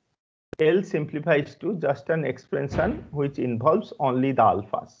 L simplifies to just an expression which involves only the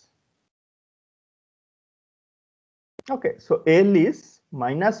alphas. Okay, so L is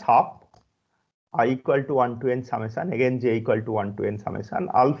minus half I equal to 1 to n summation, again j equal to 1 to n summation,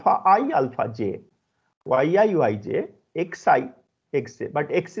 alpha I alpha j, yi yj, xi xj,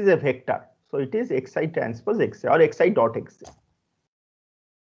 but x is a vector, so it is xi transpose xj or xi dot xj,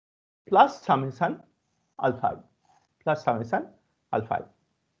 plus summation alpha I, plus summation alpha I.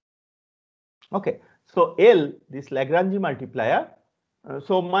 Okay, so L, this Lagrange multiplier.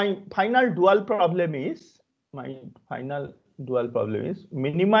 So my final dual problem is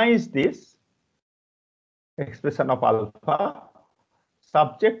minimize this expression of alpha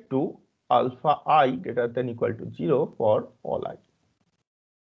subject to alpha I greater than equal to 0 for all I.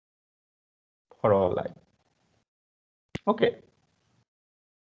 Okay.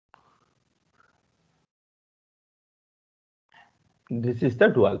 This is the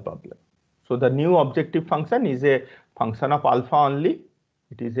dual problem. So the new objective function is a function of alpha only.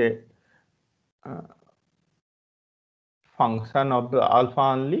 It is a function of the alpha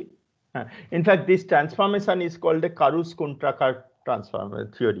only. In fact, this transformation is called a Karus-Kontraker transform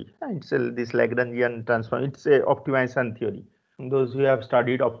theory. It's this Lagrangian transform. It's a optimization theory. Those who have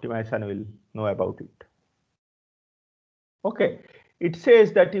studied optimization will know about it. Okay, it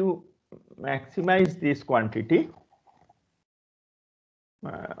says that you maximize this quantity.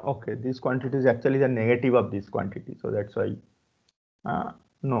 Okay, this quantity is actually the negative of this quantity, so that's why.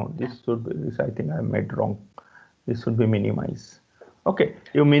 No, this should be this. I think I made wrong. This should be minimized. Okay,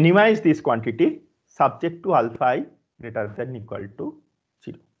 you minimize this quantity subject to alpha I greater than equal to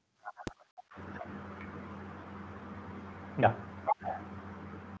 0. Yeah.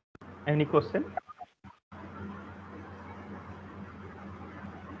 Any question?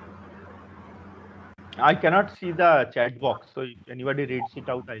 I cannot see the chat box, so if anybody reads it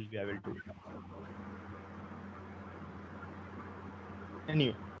out, I'll be able to.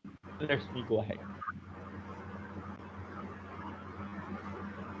 Anyway, let's me go ahead.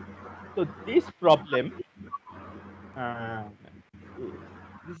 So this problem,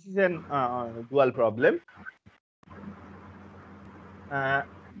 this is an dual problem,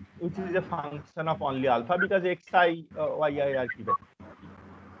 which is a function of only alpha because xi, yi are given.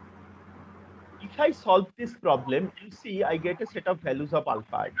 If I solve this problem, you see I get a set of values of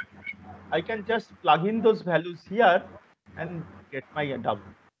alpha. I can just plug in those values here and get my W.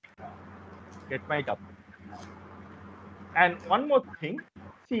 And one more thing,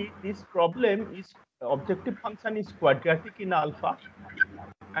 see, this problem is objective function is quadratic in alpha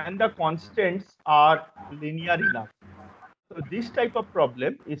and the constants are linear in alpha. So this type of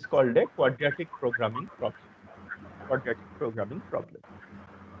problem is called a quadratic programming problem.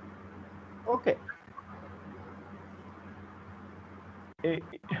 Okay.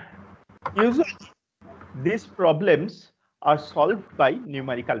 Usually these problems are solved by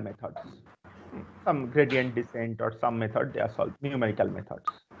numerical methods. Some gradient descent or some method, they are solved numerical methods.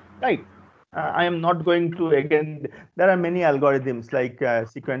 right? I am not going to, again, there are many algorithms like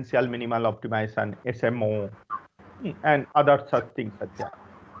sequential minimal optimization, SMO, and other such things are there.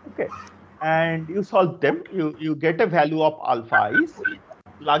 Okay, and you solve them, you get a value of alpha i's,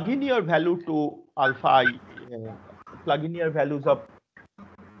 plug in your value to alpha I, plug in your values of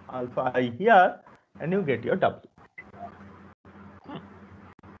alpha I here, and you get your W.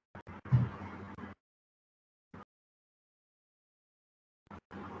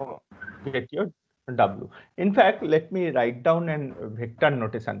 Get your W. In fact, let me write down a vector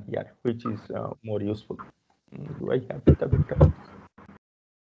notation here, which is more useful. Do I have the vector?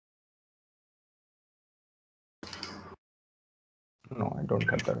 No, I don't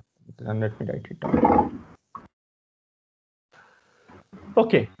have the. Let me write it down.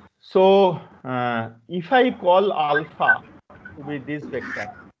 Okay, so if I call alpha to be this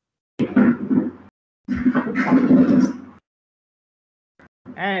vector,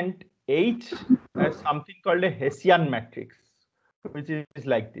 and H has something called a Hessian matrix, which is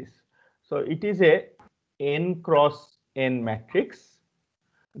like this. So it is a n cross n matrix.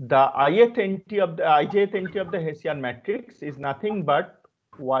 The ith entry of the ijth entry of the Hessian matrix is nothing but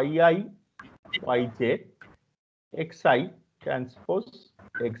yi yj xi transpose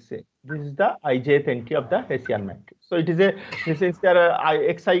xa. This is the ijth entry of the Hessian matrix. So it is a, since there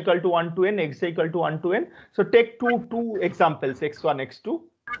are xi equal to 1 to n, xi equal to 1 to n. So take two examples, x1, x2,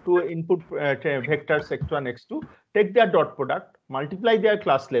 two input vectors x1, x2. Take their dot product, multiply their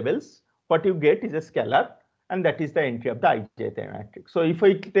class levels. What you get is a scalar, and that is the entry of the ijth matrix. So if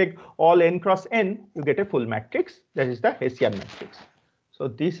we take all n cross n, you get a full matrix. That is the Hessian matrix. So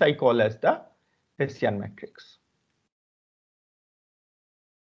this I call as the Hessian matrix.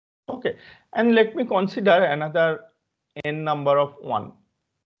 Okay, and let me consider another n number of one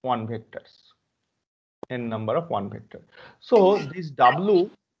vectors, n number of one vector. So this W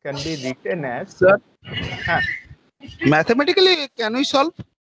can be written as, sir, mathematically can we solve?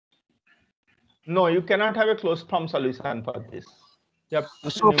 No, you cannot have a closed form solution for this.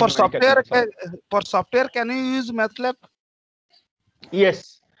 So for software, can you use MATLAB?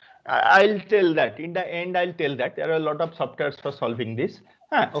 Yes, I'll tell that. In the end, I'll tell that there are a lot of softwares for solving this.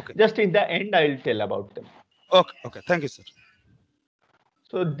 Okay. Just in the end, I'll tell about them. Okay. Okay. Thank you, sir.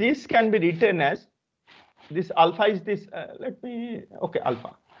 So this can be written as, this alpha is this.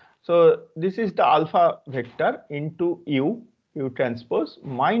 Alpha. So this is the alpha vector into u transpose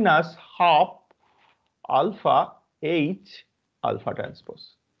minus half alpha h alpha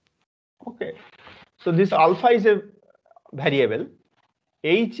transpose. Okay. So this alpha is a variable.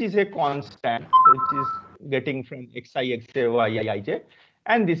 H is a constant, which is getting from xi, xa, yi, ij,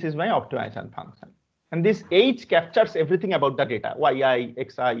 and this is my optimization function. And this H captures everything about the data, yi,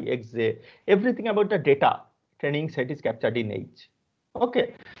 xi, xj, everything about the data training set is captured in H.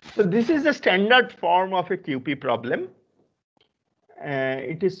 Okay, so this is the standard form of a QP problem.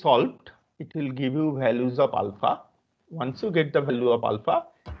 It is solved. It will give you values of alpha. Once you get the value of alpha,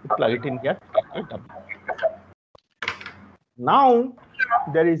 you plug it in here. Now,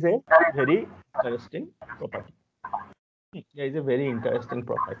 there is a very interesting property. There is a very interesting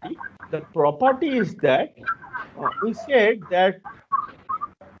property. The property is that we said that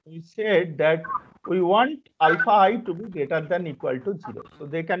we want alpha I to be greater than equal to 0. So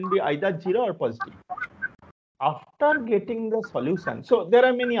they can be either 0 or positive. After getting the solution, so there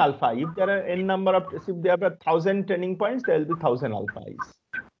are many alpha. If there are n number of, if there are 1000 training points, there will be 1000 alpha I's.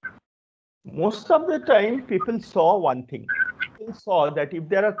 Most of the time, people saw one thing. People saw that if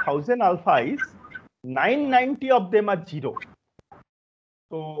there are 1000 alpha I's, 990 of them are 0.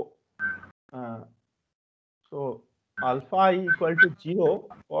 So, alpha I equal to 0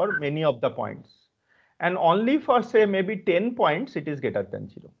 for many of the points, and only for say maybe 10 points it is greater than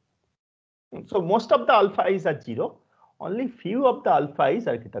 0. So most of the alpha I's are 0. Only few of the alpha I's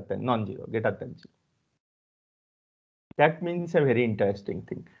are greater than non-zero, greater than 0. That means a very interesting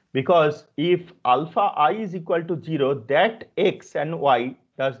thing, because if alpha I is equal to 0, that x and y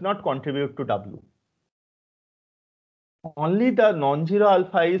does not contribute to W. Only the non-zero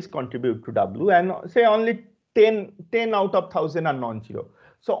alpha I's contribute to W, and say only 10 out of 1000 are non-zero.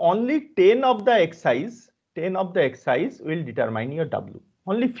 So only 10 of the xi's will determine your W.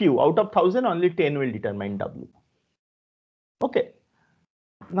 Only few out of 1000, only 10 will determine W. Okay.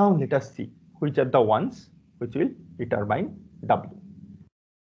 Now let us see which are the ones which will determine W.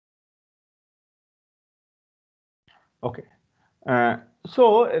 Okay.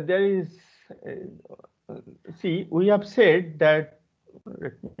 So there is, see, we have said that,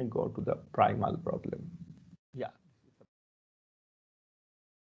 let me go to the primal problem. Yeah.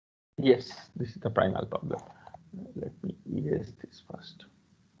 Yes, this is the primal problem. Let me erase this first.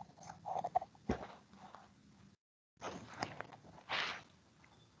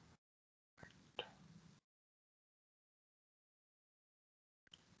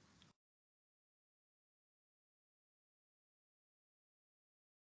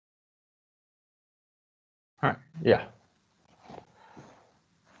 Yeah.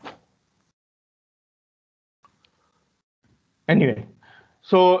 Anyway,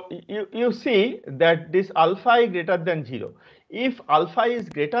 so you see that this alpha is greater than 0. If alpha is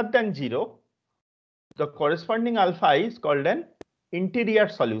greater than 0, the corresponding alpha is called an interior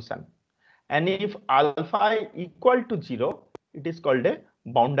solution. And if alpha is equal to 0, it is called a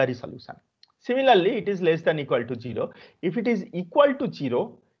boundary solution. Similarly, it is less than equal to 0. If it is equal to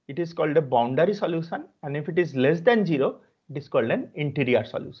 0, it is called a boundary solution. And if it is less than 0, it is called an interior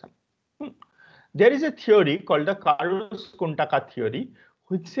solution. There is a theory called the Karush-Kuntaka theory,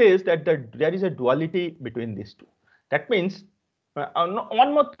 which says that there is a duality between these two. That means,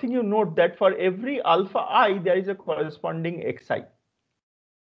 one more thing you note, that for every alpha I, there is a corresponding xi.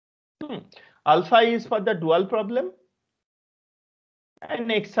 Alpha is for the dual problem,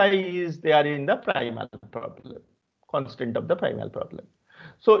 and xi is there in the primal problem, constant of the primal problem.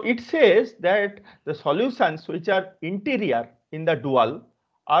 So it says that the solutions which are interior in the dual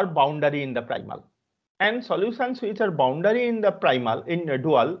are boundary in the primal, and solutions which are boundary in the primal in the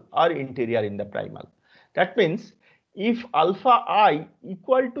dual are interior in the primal. That means if alpha I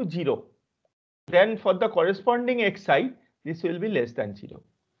equal to 0, then for the corresponding xi, this will be less than 0.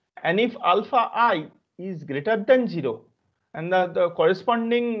 And if alpha I is greater than 0, and the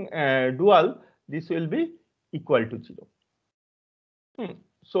corresponding dual, this will be equal to 0.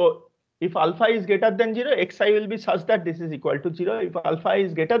 So if alpha is greater than 0, xi will be such that this is equal to 0. If alpha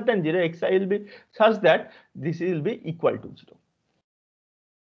is greater than 0, xi will be such that this will be equal to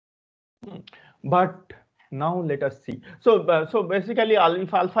 0. But now let us see. So basically,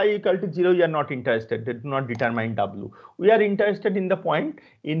 if alpha is equal to 0, you are not interested. They do not determine W. We are interested in the point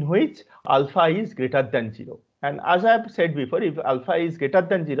in which alpha is greater than 0. And as I have said before, if alpha is greater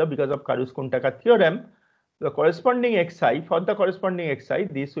than 0 because of Karush-Kuntaka theorem, the corresponding xi, for the corresponding xi,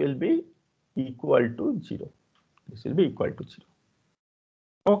 this will be equal to 0. This will be equal to 0.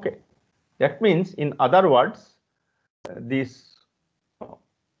 Okay. That means, in other words, this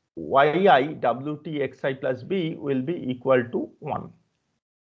yi wt xi plus b will be equal to 1.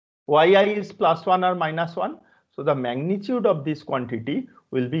 Yi is plus 1 or minus 1. So the magnitude of this quantity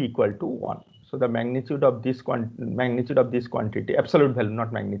will be equal to 1. So the magnitude of this quantity, absolute value,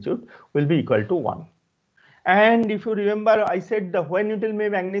 not magnitude, will be equal to 1. And if you remember, I said that when it will be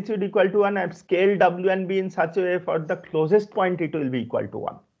magnitude equal to 1, I have scaled w and b in such a way for the closest point it will be equal to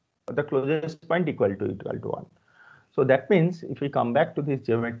 1. For the closest point equal to 1. So that means if we come back to this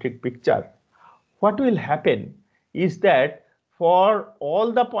geometric picture, what will happen is that for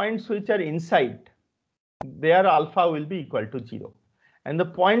all the points which are inside, their alpha will be equal to 0. And the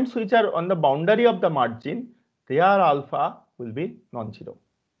points which are on the boundary of the margin, their alpha will be non-zero.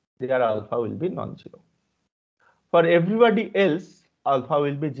 Their alpha will be non-zero. For everybody else, alpha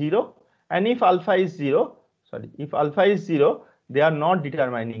will be 0. And if alpha is 0, they are not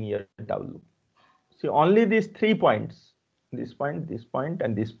determining your W. See, only these 3 points, this point,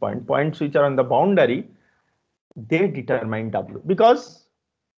 and this point, points which are on the boundary, they determine W, because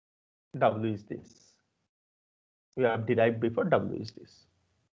W is this. We have derived before, W is this.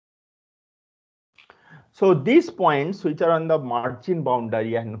 So these points which are on the margin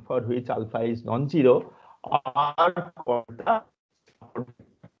boundary and for which alpha is non-zero are called the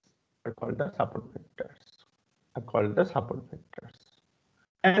support vectors.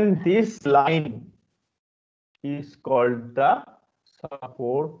 And this line is called the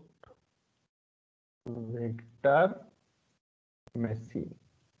support vector machine.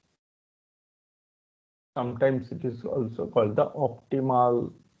 Sometimes it is also called the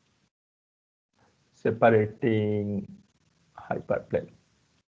optimal separating hyperplane.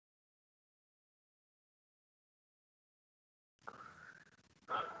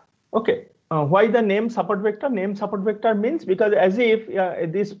 Okay, why the name support vector? Name support vector means because as if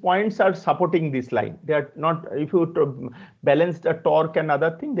these points are supporting this line. They are not, if you balance the torque and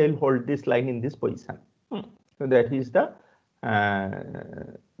other thing, they will hold this line in this position. So that is the,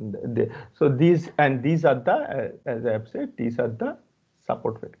 so these and these are the, as I have said, these are the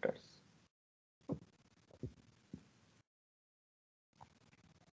support vectors.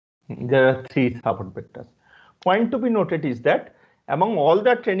 There are 3 support vectors. Point to be noted is that among all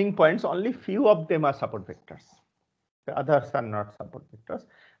the training points, only few of them are support vectors. The others are not support vectors,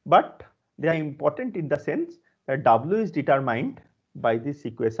 but they are important in the sense that W is determined by this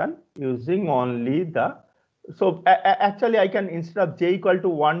equation using only the, so actually I can, instead of j equal to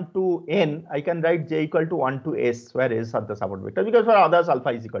 1 to n, I can write j equal to 1 to s, where s are the support vector, because for others alpha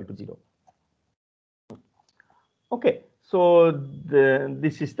is equal to 0. Okay, so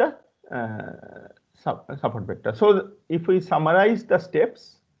this is the support vector. So if we summarize the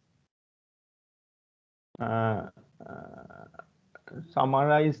steps,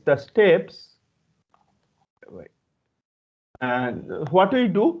 summarize the steps. And what we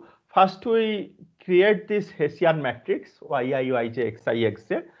do, first we create this Hessian matrix yi, yj, xi,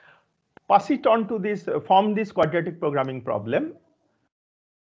 xj, pass it on to this, form this quadratic programming problem,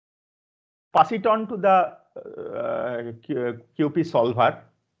 pass it on to the QP solver,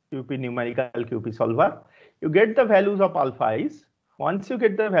 QP numerical QP solver. You get the values of alpha i's. Once you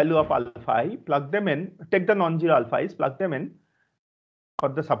get the value of alpha I, plug them in, take the non-zero alpha i's, plug them in for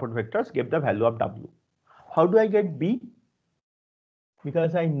the support vectors, give the value of w. How do I get b?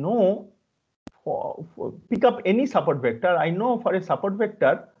 Because I know for pick up any support vector, I know for a support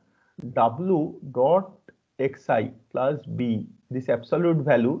vector w dot xi plus b, this absolute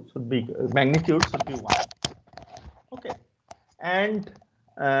value should be, magnitude should be 1. Okay, and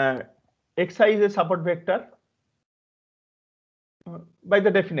xi is a support vector by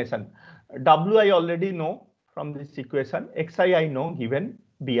the definition. W I already know from this equation, xi I know, given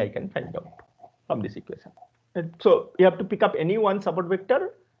b I can find out from this equation. And so you have to pick up any one support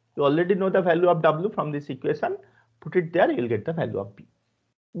vector. You already know the value of w from this equation, put it there, you will get the value of b.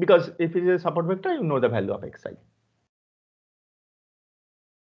 Because if it is a support vector, you know the value of xi.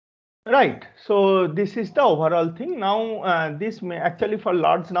 Right, so this is the overall thing. Now this may actually, for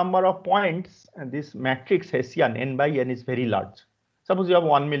large number of points, this matrix Hessian n by n is very large. Suppose you have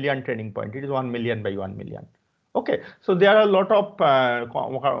 1 million training point, it is 1 million by 1 million. Okay, so there are a lot of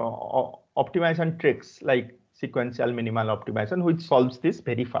optimization tricks like sequential minimal optimization, which solves this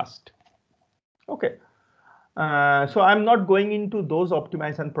very fast. Okay, so I'm not going into those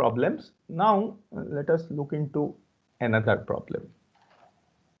optimization problems. Now let us look into another problem.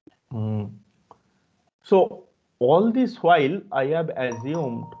 So all this while I have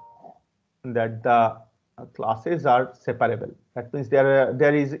assumed that the classes are separable. That means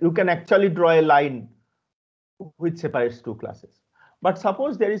there is, you can actually draw a line which separates two classes. But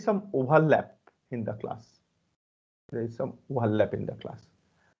suppose there is some overlap in the class. There is some overlap in the class.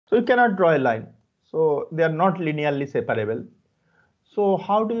 So you cannot draw a line. So they are not linearly separable. So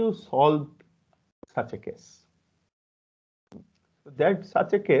how do you solve such a case? That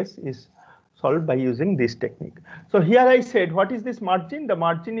such a case is solved by using this technique. So here I said, what is this margin? The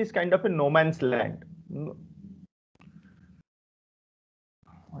margin is kind of a no man's land. What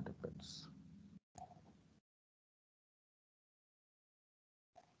happens?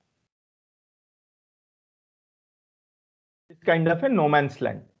 It's kind of a no man's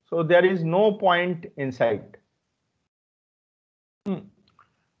land. So there is no point inside.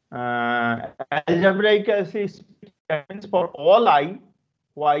 Algebraically speaking, for all I,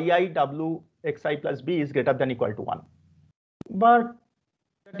 yi, w, xi plus b is greater than equal to 1. But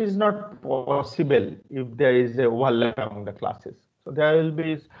that is not possible if there is a overlap among the classes. So there will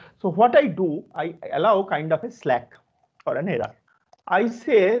be, so what I do, I allow kind of a slack or an error. I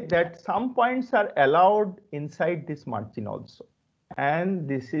say that some points are allowed inside this margin also. And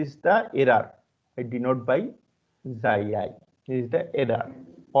this is the error. I denote by xi. This is the error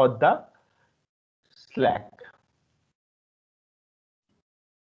or the slack.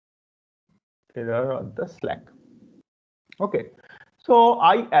 Error or the slack. Okay. So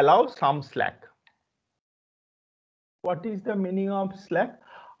I allow some slack. What is the meaning of slack?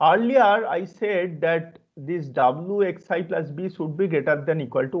 Earlier I said that this wxi plus b should be greater than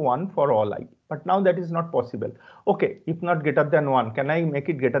equal to 1 for all I. But now that is not possible. Okay, if not greater than 1, can I make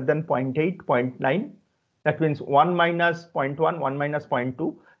it greater than 0.8, 0.9? That means 1 minus 0.1, 1 minus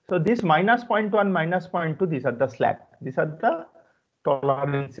 0.2. So this minus 0.1, minus 0.2, these are the slack. These are the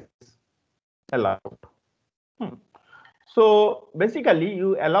tolerances allowed. So basically,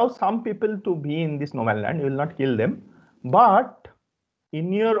 you allow some people to be in this no man's land, you will not kill them. But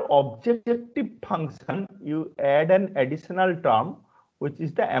in your objective function, you add an additional term, which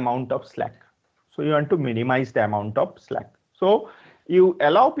is the amount of slack. So you want to minimize the amount of slack. So you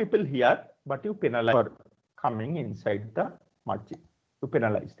allow people here, but you penalize for coming inside the margin. You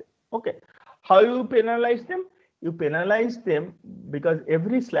penalize them. Okay. How you penalize them? You penalize them because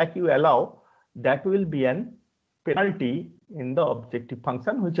every slack you allow, that will be an penalty in the objective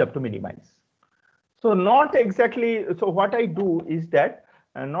function, which you have to minimize. So not exactly, so what I do is that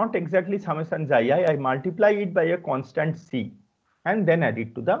not exactly summation xi, I multiply it by a constant c and then add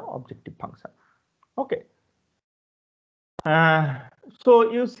it to the objective function. Okay.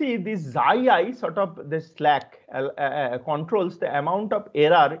 So you see this xi sort of the slack controls the amount of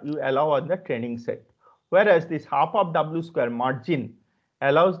error you allow on the training set, whereas this half of w square margin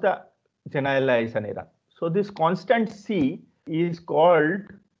allows the generalization error. So this constant c is called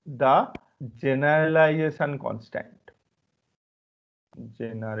the generalization constant.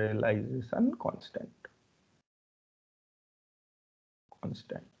 Generalization constant.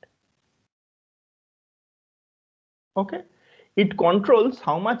 constant. Okay. It controls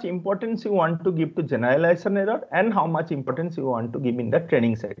how much importance you want to give to generalization error and how much importance you want to give in the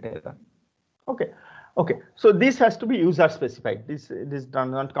training set error. Okay. Okay. So this has to be user specified. This does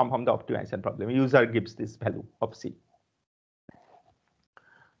not come from the optimization problem. User gives this value of C.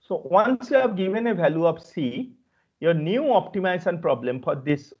 So once you have given a value of C, your new optimization problem for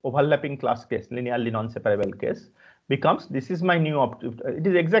this overlapping class case, linearly non-separable case, becomes this is my new it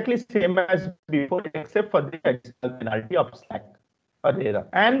is exactly same as before except for the additional penalty of slack or error.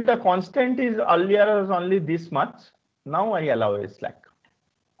 And the constant is earlier was only this much. Now I allow a slack.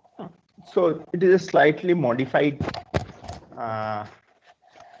 So it is a slightly modified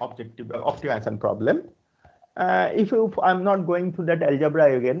objective optimization problem. I'm not going through that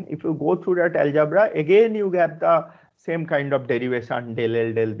algebra again. If you go through that algebra again, you get the same kind of derivation: del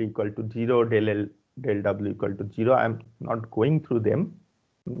L del B equal to 0, del L del W equal to 0. I'm not going through them.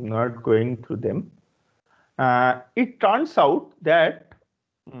 It turns out that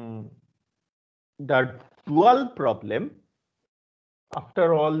the dual problem,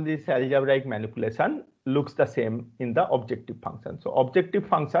 after all this algebraic manipulation, looks the same in the objective function. So objective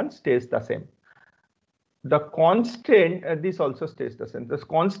function stays the same. The constant, this also stays the same. The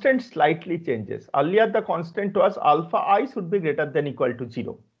constant slightly changes. Earlier, the constant was alpha I should be greater than equal to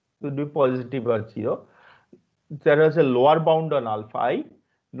 0, should be positive or 0. There is a lower bound on alpha I.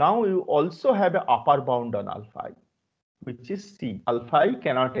 Now you also have an upper bound on alpha I, which is C. Alpha I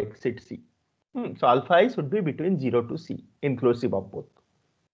cannot exceed C. So alpha I should be between 0 to C, inclusive of both.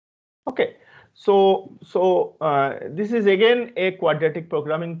 Okay. So this is again a quadratic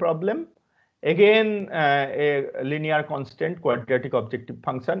programming problem. Again, a linear constant quadratic objective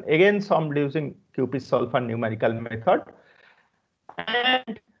function. Again, some using QP solve for numerical method.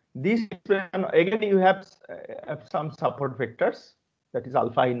 And this expression, again, you have some support vectors, that is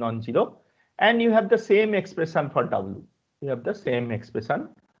alpha I non-zero. And you have the same expression for W. You have the same expression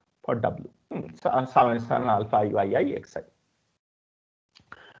for W. Summation alpha I yi xi.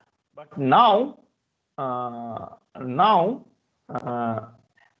 But now, earlier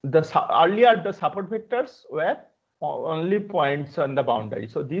the support vectors were only points on the boundary.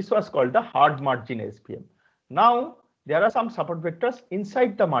 So this was called the hard margin SVM. Now there are some support vectors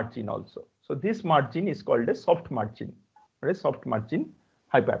inside the margin also. So this margin is called a soft margin, or a soft margin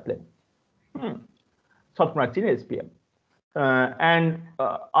hyperplane. Soft margin SVM.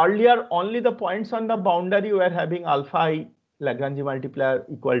 Earlier only the points on the boundary were having alpha I Lagrange multiplier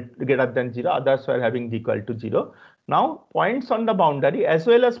equal to greater than 0, others were having equal to 0. Now points on the boundary as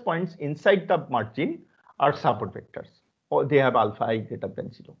well as points inside the margin are support vectors, or they have alpha I greater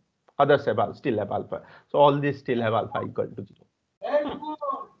than 0. Others still have alpha. So all these still have alpha equal to 0.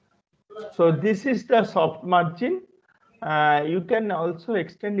 So this is the soft margin. You can also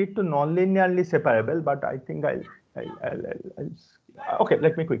extend it to non-linearly separable, but I think I'll okay,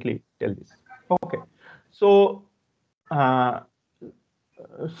 let me quickly tell this. Okay, so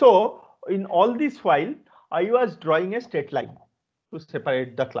in all this while, I was drawing a straight line to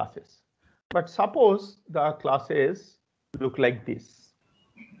separate the classes. But suppose the classes look like this.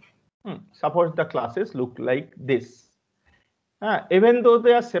 Suppose the classes look like this. Even though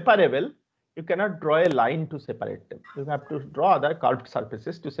they are separable, you cannot draw a line to separate them. You have to draw other curved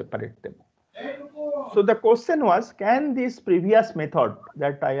surfaces to separate them. So the question was, can this previous method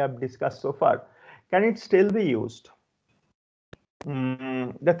that I have discussed so far, can it still be used?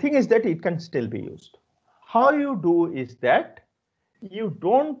 The thing is that it can still be used. How you do is that you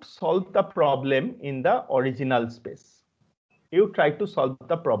don't solve the problem in the original space. You try to solve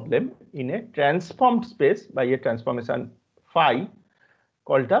the problem in a transformed space by a transformation phi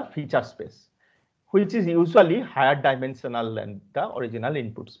called the feature space, which is usually higher dimensional than the original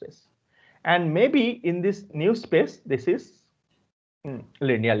input space. And maybe in this new space, this is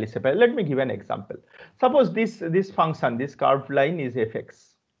linearly separate. Let me give an example. Suppose this function, this curved line is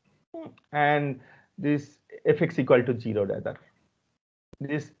fx, and this fx equal to 0 rather.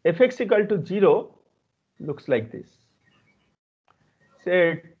 This fx equal to 0 looks like this.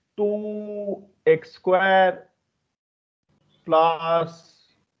 Say 2x square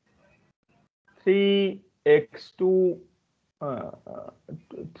plus 3x2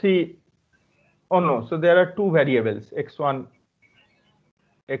 3. Oh no, so there are two variables, x1,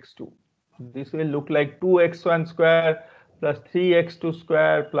 x2. This will look like 2x1 square plus 3x2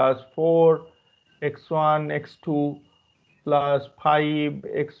 square plus 4x1 x2 plus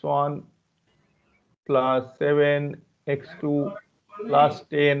 5x1 plus 7x2 plus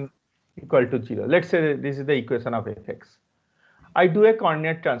 10 equal to 0. Let's say this is the equation of fx. I do a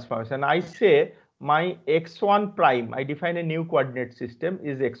coordinate transformation. I say my x1 prime, I define a new coordinate system,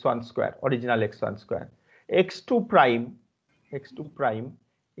 is x1 square, original x1 square. x2 prime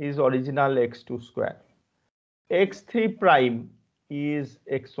is original x2 square. x3 prime is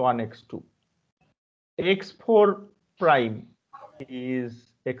x1 x2. x4 prime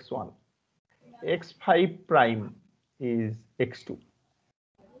is x1. x5 prime is x2.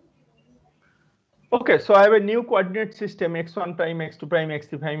 Okay, so I have a new coordinate system x1 prime, x2 prime,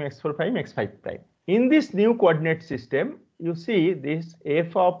 x3 prime, x4 prime, x5 prime. In this new coordinate system, you see this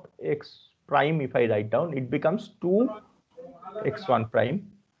f of x prime, if I write down, it becomes 2 x1 prime,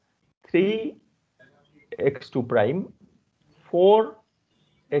 3 x2 prime, 4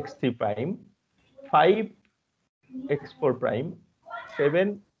 x3 prime, 5 x4 prime,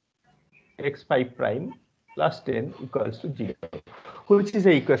 7 x5 prime plus 10 equals to 0, which is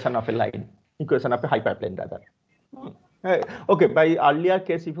the equation of a line, equation of a hyperplane rather. Okay, by earlier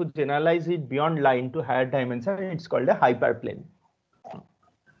case, if you generalize it beyond line to higher dimension, it's called a hyperplane.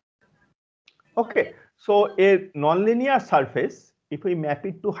 Okay, so a nonlinear surface, if we map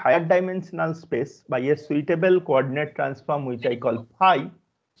it to higher dimensional space by a suitable coordinate transform, which I call phi,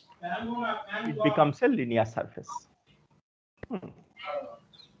 it becomes a linear surface.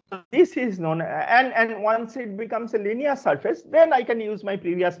 This is known, and once it becomes a linear surface, then I can use my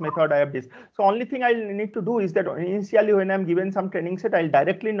previous method. I have this. So only thing I need to do is that initially when I'm given some training set, I'll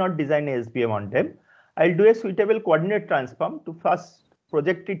directly not design a SVM on them. I'll do a suitable coordinate transform to first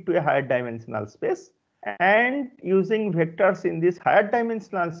project it to a higher dimensional space, and using vectors in this higher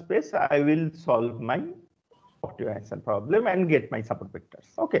dimensional space, I will solve my optimization problem and get my support vectors.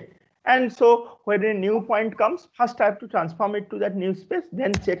 Okay. And so when a new point comes, first I have to transform it to that new space,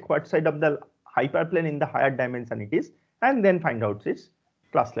 then check what side of the hyperplane in the higher dimension it is, and then find out its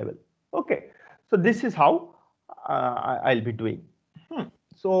class level. Okay, so this is how I'll be doing.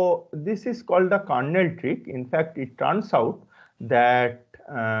 So this is called the kernel trick. In fact, it turns out that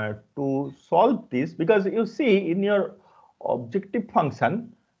to solve this, because you see in your objective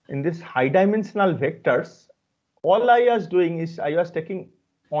function, in this high dimensional vectors, all I was doing is I was taking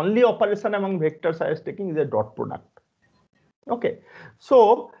only operation among vectors I was taking is a dot product. Okay,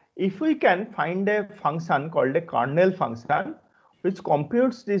 so if we can find a function called a kernel function which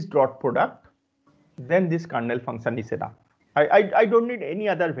computes this dot product, then this kernel function is enough. I don't need any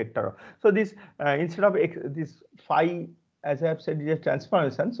other vector. So this instead of this phi, as I have said, is a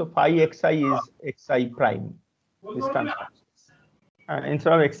transformation. So phi xi is xi prime. This transformation.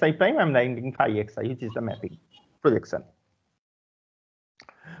 Instead of xi prime, I'm writing phi xi, which is the mapping projection.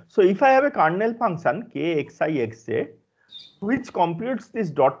 So if I have a kernel function k xi xj which computes this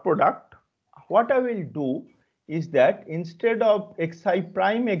dot product, what I will do is that instead of xi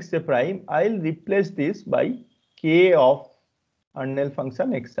prime xj prime, I'll replace this by k of kernel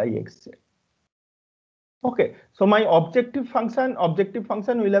function xi xj. Okay, so my objective function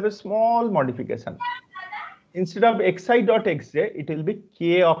will have a small modification. Instead of xi dot xj, it will be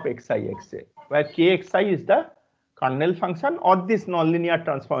k of xi xj, where kxi is the kernel function or this nonlinear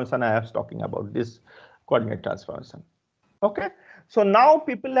transformation I was talking about, this coordinate transformation. Okay, so now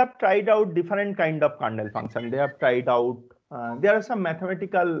people have tried out different kind of kernel function. They have tried out, there are some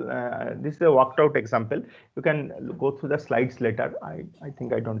mathematical, this is a worked out example. You can go through the slides later. I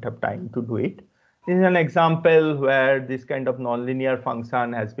think I don't have time to do it. This is an example where this kind of nonlinear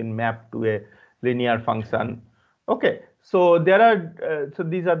function has been mapped to a linear function. Okay, so there are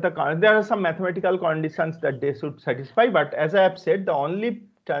these are there are some mathematical conditions that they should satisfy, but as I have said, the only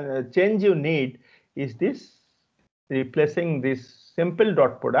change you need is this replacing this simple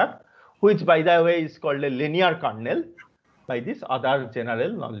dot product, which by the way is called a linear kernel, by this other general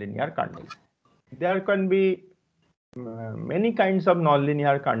nonlinear kernel. There can be many kinds of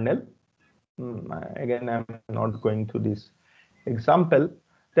nonlinear kernel. Again, I'm not going to this example.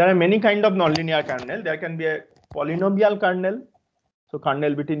 There are many kinds of nonlinear kernel. There can be a polynomial kernel. So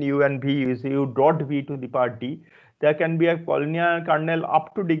kernel between u and v is u dot v to the power d. There can be a polynomial kernel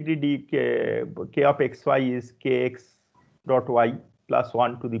up to degree d, k of xy is kx dot y plus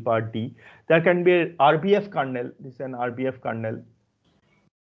 1 to the power d. There can be a RBF kernel. This is an RBF kernel.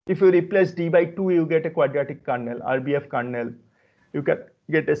 If you replace d by 2, you get a quadratic kernel, RBF kernel. You can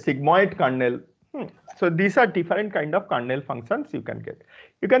get a sigmoid kernel. So these are different kind of kernel functions you can get.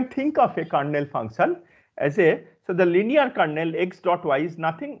 You can think of a kernel function as a, so the linear kernel x dot y is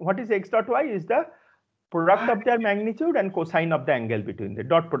nothing. What is x dot y? Is the product of their magnitude and cosine of the angle between the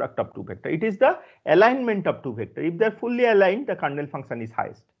dot product of two vectors. It is the alignment of two vectors. If they're fully aligned, the kernel function is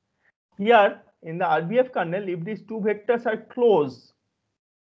highest. Here in the RBF kernel, if these two vectors are close,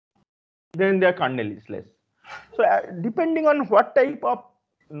 then their kernel is less. So depending on what type of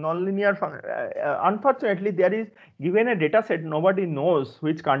nonlinear unfortunately, there is given a data set, nobody knows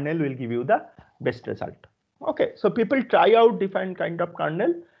which kernel will give you the best result. Okay, so people try out different kind of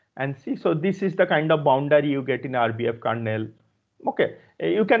kernel and see. So this is the kind of boundary you get in RBF kernel. Okay,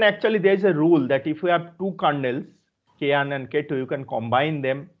 you can actually, there is a rule that if you have two kernels, K1 and K2, you can combine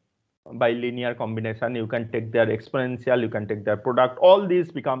them by linear combination. You can take their exponential, you can take their product, all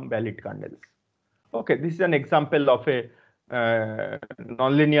these become valid kernels. Okay, this is an example of a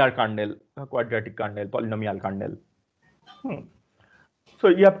nonlinear kernel, a quadratic kernel, polynomial kernel. So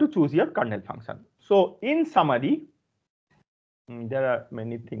you have to choose your kernel function. So in summary, there are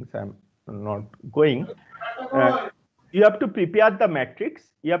many things I'm not going. You have to prepare the matrix.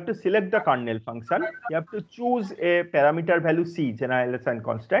 You have to select the kernel function. You have to choose a parameter value C, generalization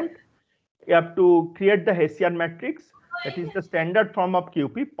constant. You have to create the Hessian matrix, that is the standard form of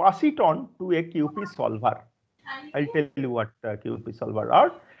QP, pass it on to a QP solver. I'll tell you what QP solver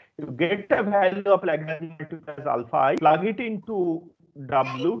are. You get a value of Lagrange multipliers alpha I, plug it into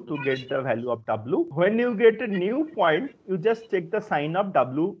W to get the value of W. When you get a new point, you just check the sign of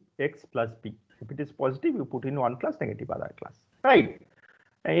WX plus B. If it is positive, you put in one class, negative other class, right?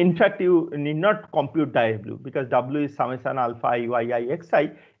 In fact, you need not compute W because W is summation alpha I, yi, xi.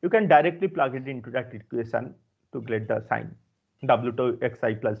 You can directly plug it into that equation to get the sign W to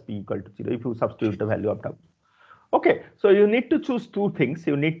xi plus B equal to 0 if you substitute the value of W. Okay, so you need to choose two things.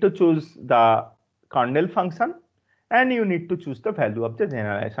 You need to choose the kernel function and you need to choose the value of the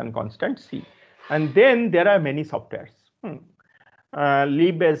generalization constant C. And then there are many softwares.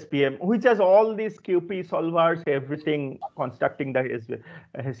 LibSVM, which has all these QP solvers, everything, constructing the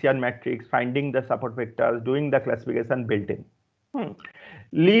Hessian matrix, finding the support vectors, doing the classification built in.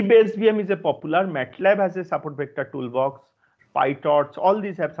 LibSVM is a popular. MATLAB has a support vector toolbox. PyTorch, all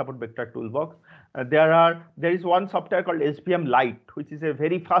these have support vector toolbox. There is one software called SVM Lite, which is a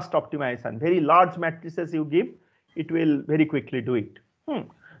very fast optimization. Very large matrices you give, it will very quickly do it.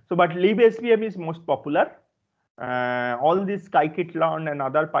 So, but LibSVM is most popular. All these scikit-learn and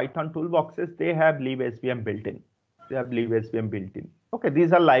other Python toolboxes, they have LibSVM built in. Okay,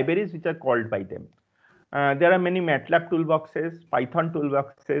 these are libraries which are called by them. There are many MATLAB toolboxes, Python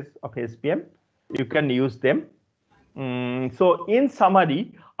toolboxes of SVM. You can use them. So in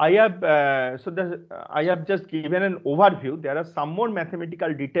summary, I have just given an overview. There are some more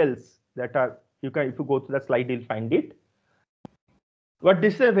mathematical details that are, if you go to the slide, you'll find it. But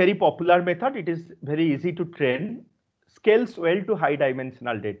this is a very popular method. It is very easy to train, scales well to high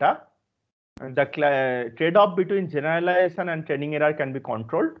dimensional data. And the trade-off between generalization and training error can be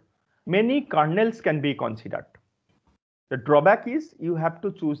controlled. Many kernels can be considered. The drawback is you have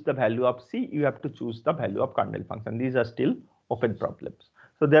to choose the value of C, you have to choose the value of kernel function. These are still open problems.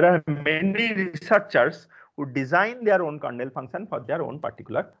 So there are many researchers who design their own kernel function for their own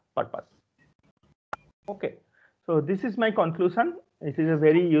particular purpose. Okay, so this is my conclusion. It is a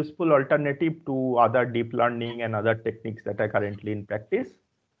very useful alternative to other deep learning and other techniques that are currently in practice.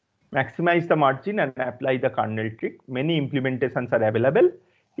 Maximize the margin and apply the kernel trick. Many implementations are available.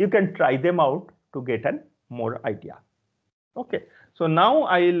 You can try them out to get a more idea. Okay, so now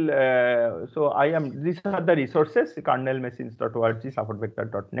these are the resources, kernelmachines.org,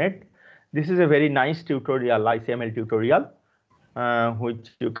 supportvector.net. This is a very nice tutorial, ICML tutorial, which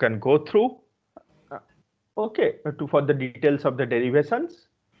you can go through. Okay, for the details of the derivations.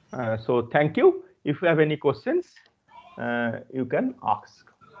 So thank you. If you have any questions, you can ask.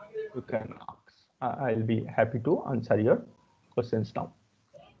 I'll be happy to answer your questions now.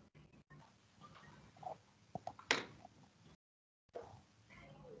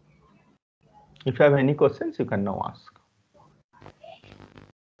 If you have any questions, you can now ask.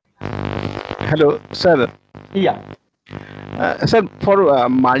 Hello, sir. Yeah. Sir, for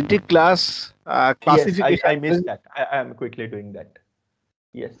multi-class classification. Yes, I missed that. I am quickly doing that.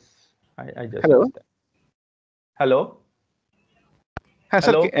 Yes, I just missed that. Hello?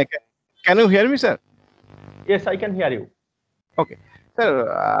 Hello? Sir, can you hear me, sir? Yes, I can hear you. Okay.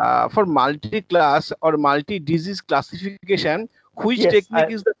 Sir, for multi-class or multi-disease classification, which technique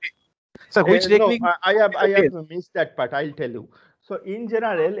is the... So which technique? No, I have missed that part. I'll tell you. So in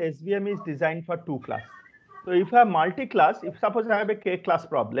general, SVM is designed for two classes. So if you have multi-class, if suppose I have a K class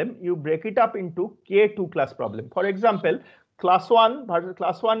problem, you break it up into K2 class problem. For example, class 1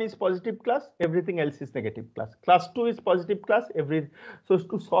 is positive class, everything else is negative class. Class 2 is positive class, so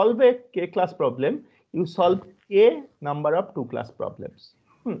to solve a K class problem, you solve K number of 2 class problems.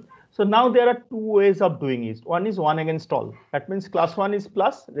 So now there are two ways of doing it. One is 1 against all. That means class 1 is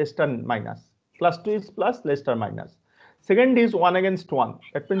plus, rest are minus. Class 2 is plus, rest are minus. Second is 1 against 1.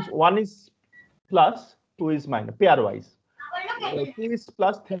 That means 1 is plus, 2 is minus, pairwise. 2 is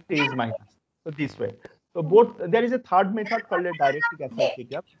plus, 3 is minus. So this way. So both, there is a third method called a directed aside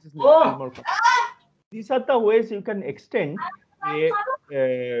pickup, which is little more complex. These are the ways you can extend a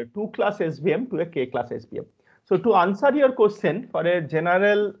 2 class SVM to a K class SVM. So to answer your question for a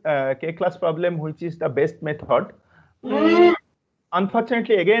general K class problem, which is the best method,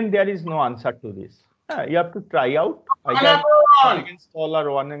 unfortunately, again, there is no answer to this. You have to try out either 1 against all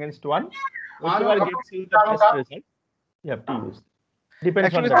or 1 against 1. Whichever gets you the best result, you have to use.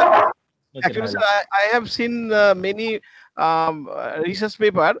 Depends on the. Actually, sir, I have seen many research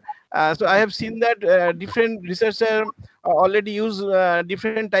paper. So I have seen that different researchers already use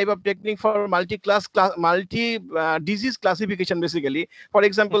different type of technique for multi-disease classification. Basically, for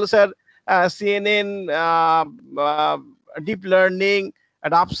example, sir, CNN, deep learning,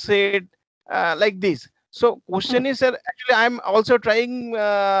 upset, like this. So question is, sir, actually I'm also trying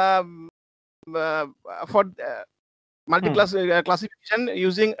for multi-class classification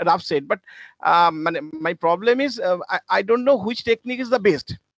using rough set, but my problem is I don't know which technique is the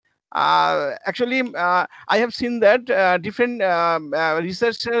best. Actually, I have seen that different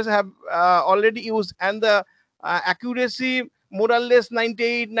researchers have already used, and the accuracy more or less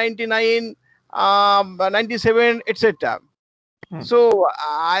 98, 99, 97, etc. So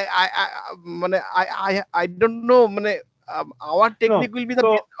I don't know. Our technique will be the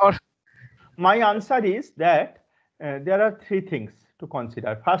best, or my answer is that there are 3 things to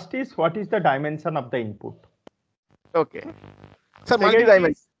consider. First is, what is the dimension of the input? Okay. So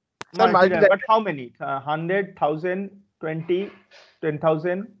multi-dimension. But how many? 100, 1000, 20,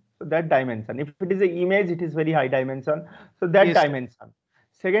 10,000. So that dimension. If it is an image, it is very high dimension. So that dimension.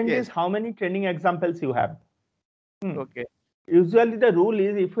 Second is how many training examples you have. Okay. Usually the rule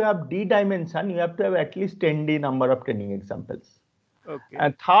is, if you have D dimension, you have to have at least 10D number of training examples. Okay.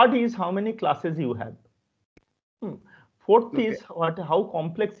 And third is how many classes you have. Fourth is how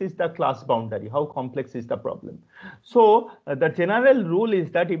complex is the class boundary, how complex is the problem. So the general rule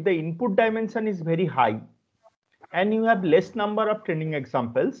is that if the input dimension is very high and you have less number of training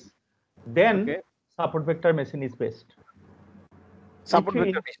examples, then support vector machine is best. Support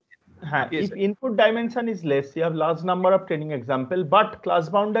vector machine. If input dimension is less, you have large number of training example, but class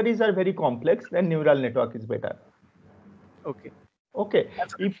boundaries are very complex, then neural network is better. Okay.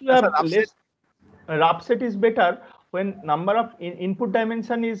 If you have less, rough set is better when number of input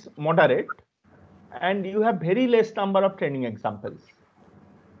dimension is moderate and you have very less number of training examples.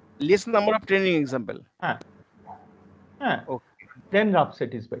 Less number of training example. Then rough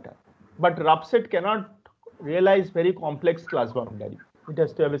set is better. But rough set cannot realize very complex class boundary. It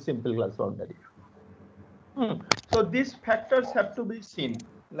has to have a simple class boundary. So these factors have to be seen.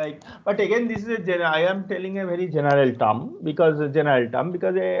 But again, this is I am telling a very general term because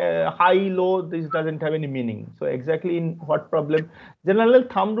a high, low, this doesn't have any meaning. So exactly in what problem? General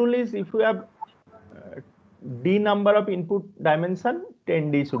thumb rule is, if you have D number of input dimension,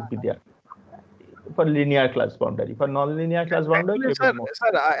 10D should be there for linear class boundary. For non-linear class boundary, sir,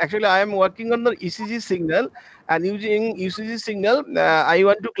 actually I am working on the ECG signal, and using ECG signal, I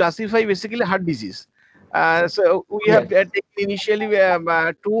want to classify basically heart disease. So we have taken initially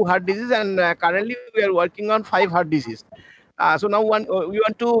 2 heart disease, and currently we are working on 5 heart disease. So now we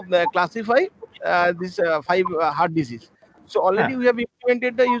want to classify this 5 heart disease. So already we have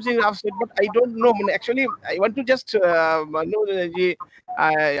implemented the using rough set, but I don't know. Actually, I want to just know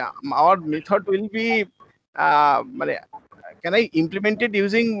our method will be. Can I implement it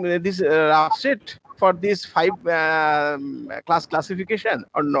using this rough set for this 5 class classification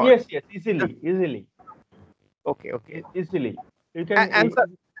or not? Yes, easily. Okay. Easily. You can answer.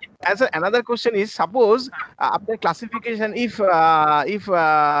 Another question is, suppose after classification, if I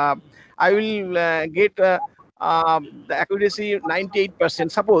will get the accuracy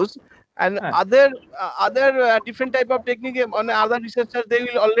 98%, suppose, and other different type of technique on other researchers, they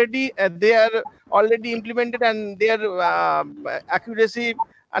will already they are already implemented and their accuracy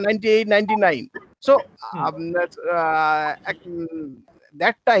 98, 99. So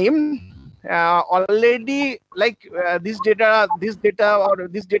that time already, like this data or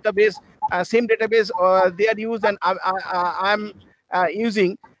this database, same database they are used, and I'm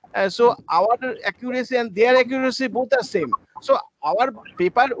using. So our accuracy and their accuracy both are same. So our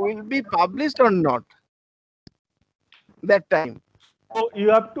paper will be published or not that time? So you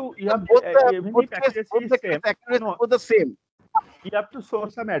have to both the same. You have to show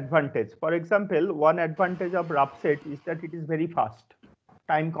some advantage. For example, one advantage of rough set is that it is very fast.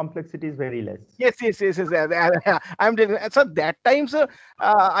 Time complexity is very less. Yes. I'm telling. So that time, sir,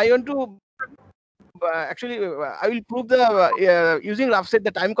 I want to actually I will prove the using rough set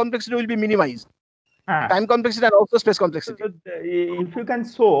the time complexity will be minimized. time complexity and also space complexity. So if you can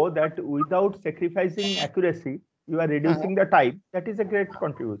show that without sacrificing accuracy, you are reducing the time, that is a great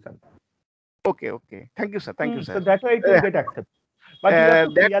contribution. Okay. Thank you, sir. Thank you, sir. So that way it will get accepted. But you have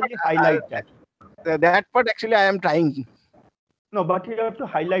to clearly highlight that. That part actually I am trying. No, but you have to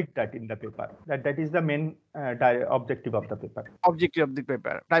highlight that in the paper. That is the main objective of the paper. Objective of the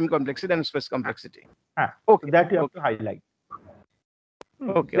paper: time complexity and space complexity. Okay. So that you have to highlight.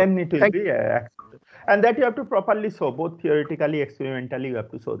 Okay. Then it will be accepted. And that you have to properly show, both theoretically, experimentally. You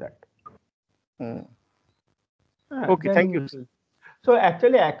have to show that. Okay. Thank you. So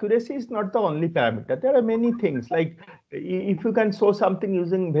actually, accuracy is not the only parameter. There are many things, like if you can show something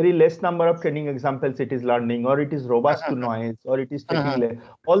using very less number of training examples, it is learning, or it is robust to noise, or it is taking less.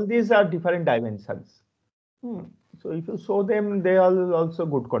 All these are different dimensions. So if you show them, they are also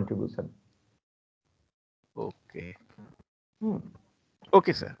good contribution. Okay.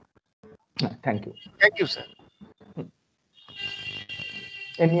 Okay, sir. Thank you. Thank you, sir.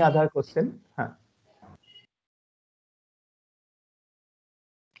 Any other question?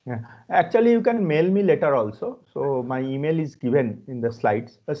 Yeah. Actually, you can mail me later also. So my email is given in the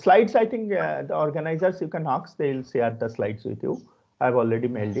slides. The slides, I think the organizers, you can ask, they will share the slides with you. I've already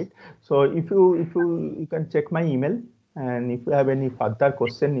mailed it. So if you can check my email, and if you have any further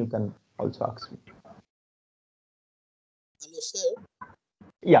question, you can also ask me. Hello, sir.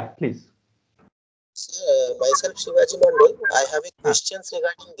 Yeah, please. Sir, myself Shivaji Mandal. I have a questions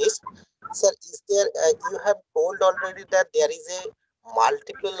regarding this. Sir, is there, you have told already that there is a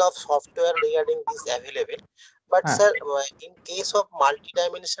multiple of software regarding this available, but sir, in case of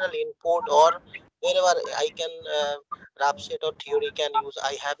multidimensional input or wherever I can rough set or theory can use,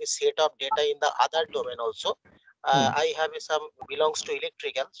 I have a set of data in the other domain also. I have some belongs to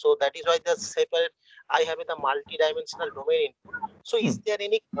electrical, so that is why the separate I have the multidimensional domain input. So is there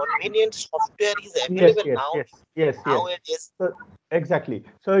any convenient software is available now? Yes. So, exactly.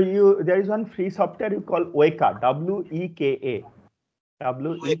 So there is one free software you call WEKA, WEKA.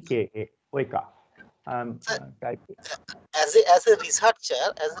 WEKA. As a researcher,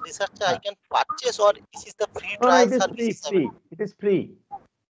 I can purchase, or this is the free trial service? It is free.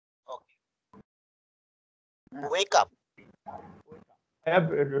 Okay. Wake up. I have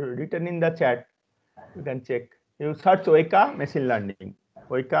written in the chat. You can check. You search WEKA machine learning.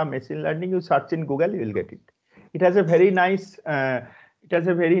 WEKA machine learning. You search in Google, you will get it. It has a very nice.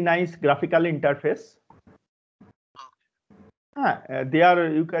 Graphical interface.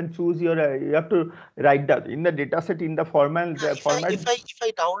 There you can choose your. You have to write that in the dataset in the format. If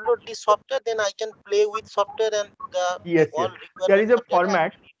I download this software, then I can play with software and yes. There is a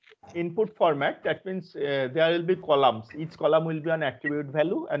format, input format. That means there will be columns. Each column will be an attribute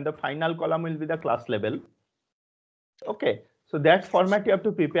value, and the final column will be the class level. Okay. So that format you have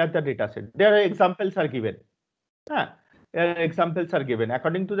to prepare the dataset. There are examples are given.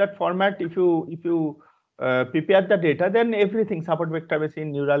 According to that format, if you prepare the data, then everything, support vector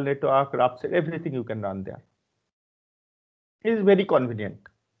machine, neural network, rough set, everything you can run there. It is very convenient.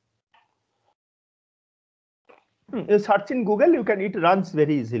 You search in Google, it runs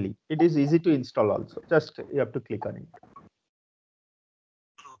very easily. It is easy to install also. Just you have to click on it.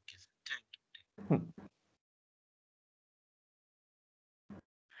 Okay, thank you.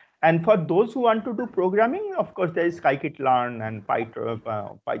 And for those who want to do programming, of course, there is scikit-learn and Python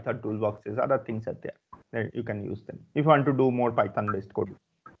toolboxes, other things are there. You can use them if you want to do more Python-based coding.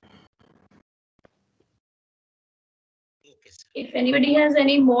 If anybody has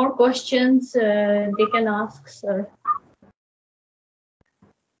any more questions, they can ask, sir.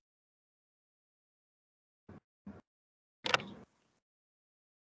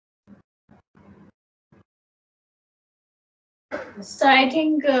 So I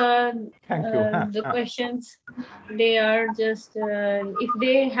think the questions, they are just, if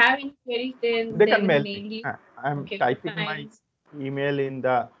they have any queries, then they can mail me. I'm typing my email in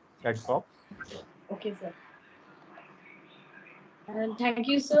the chat box. Okay, sir. And thank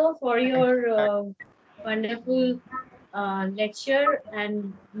you, sir, for your wonderful lecture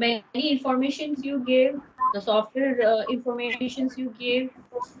and many informations you gave, the software informations you gave.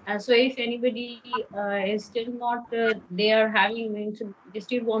 So if anybody is still not, they are having, they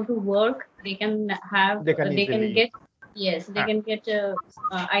still want to work, they can have, they can get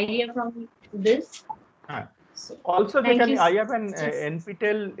idea from this. So also, I have an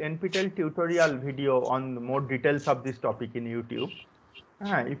NPTEL tutorial video on more details of this topic in YouTube.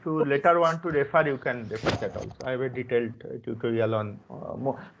 If you later want to refer, you can refer that also. I have a detailed tutorial on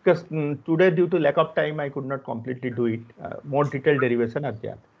more, because today, due to lack of time, I could not completely do it. More detailed derivation are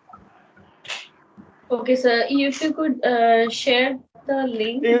there. Okay, sir. If you could share the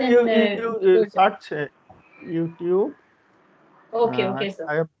link, You then search YouTube. okay, sir.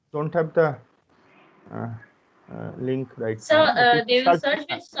 I don't have the link right So now. But you they will search, search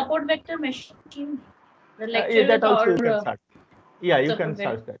with support vector machine, the yeah, lecture that also you or can search. Yeah, you can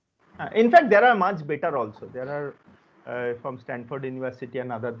support search that. In fact, there are much better also. There are from Stanford University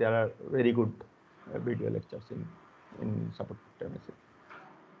and other. There are very good video lectures in support vector machine.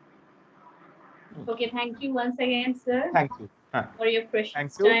 Okay, thank you once again, sir, Thank you. for your precious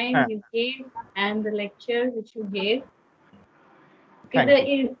Thank you. time you gave and the lecture which you gave. Thank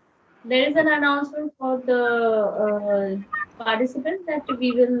you. There is an announcement for the participants that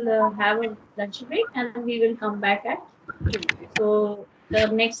we will have a lunch break and we will come back at 2. So the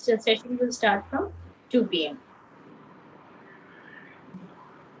next session will start from 2 p.m.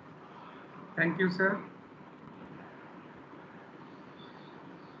 Thank you, sir.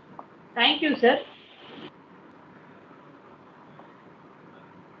 Thank you, sir.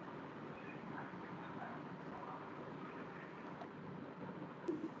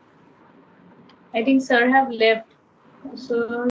 I think sir have left. So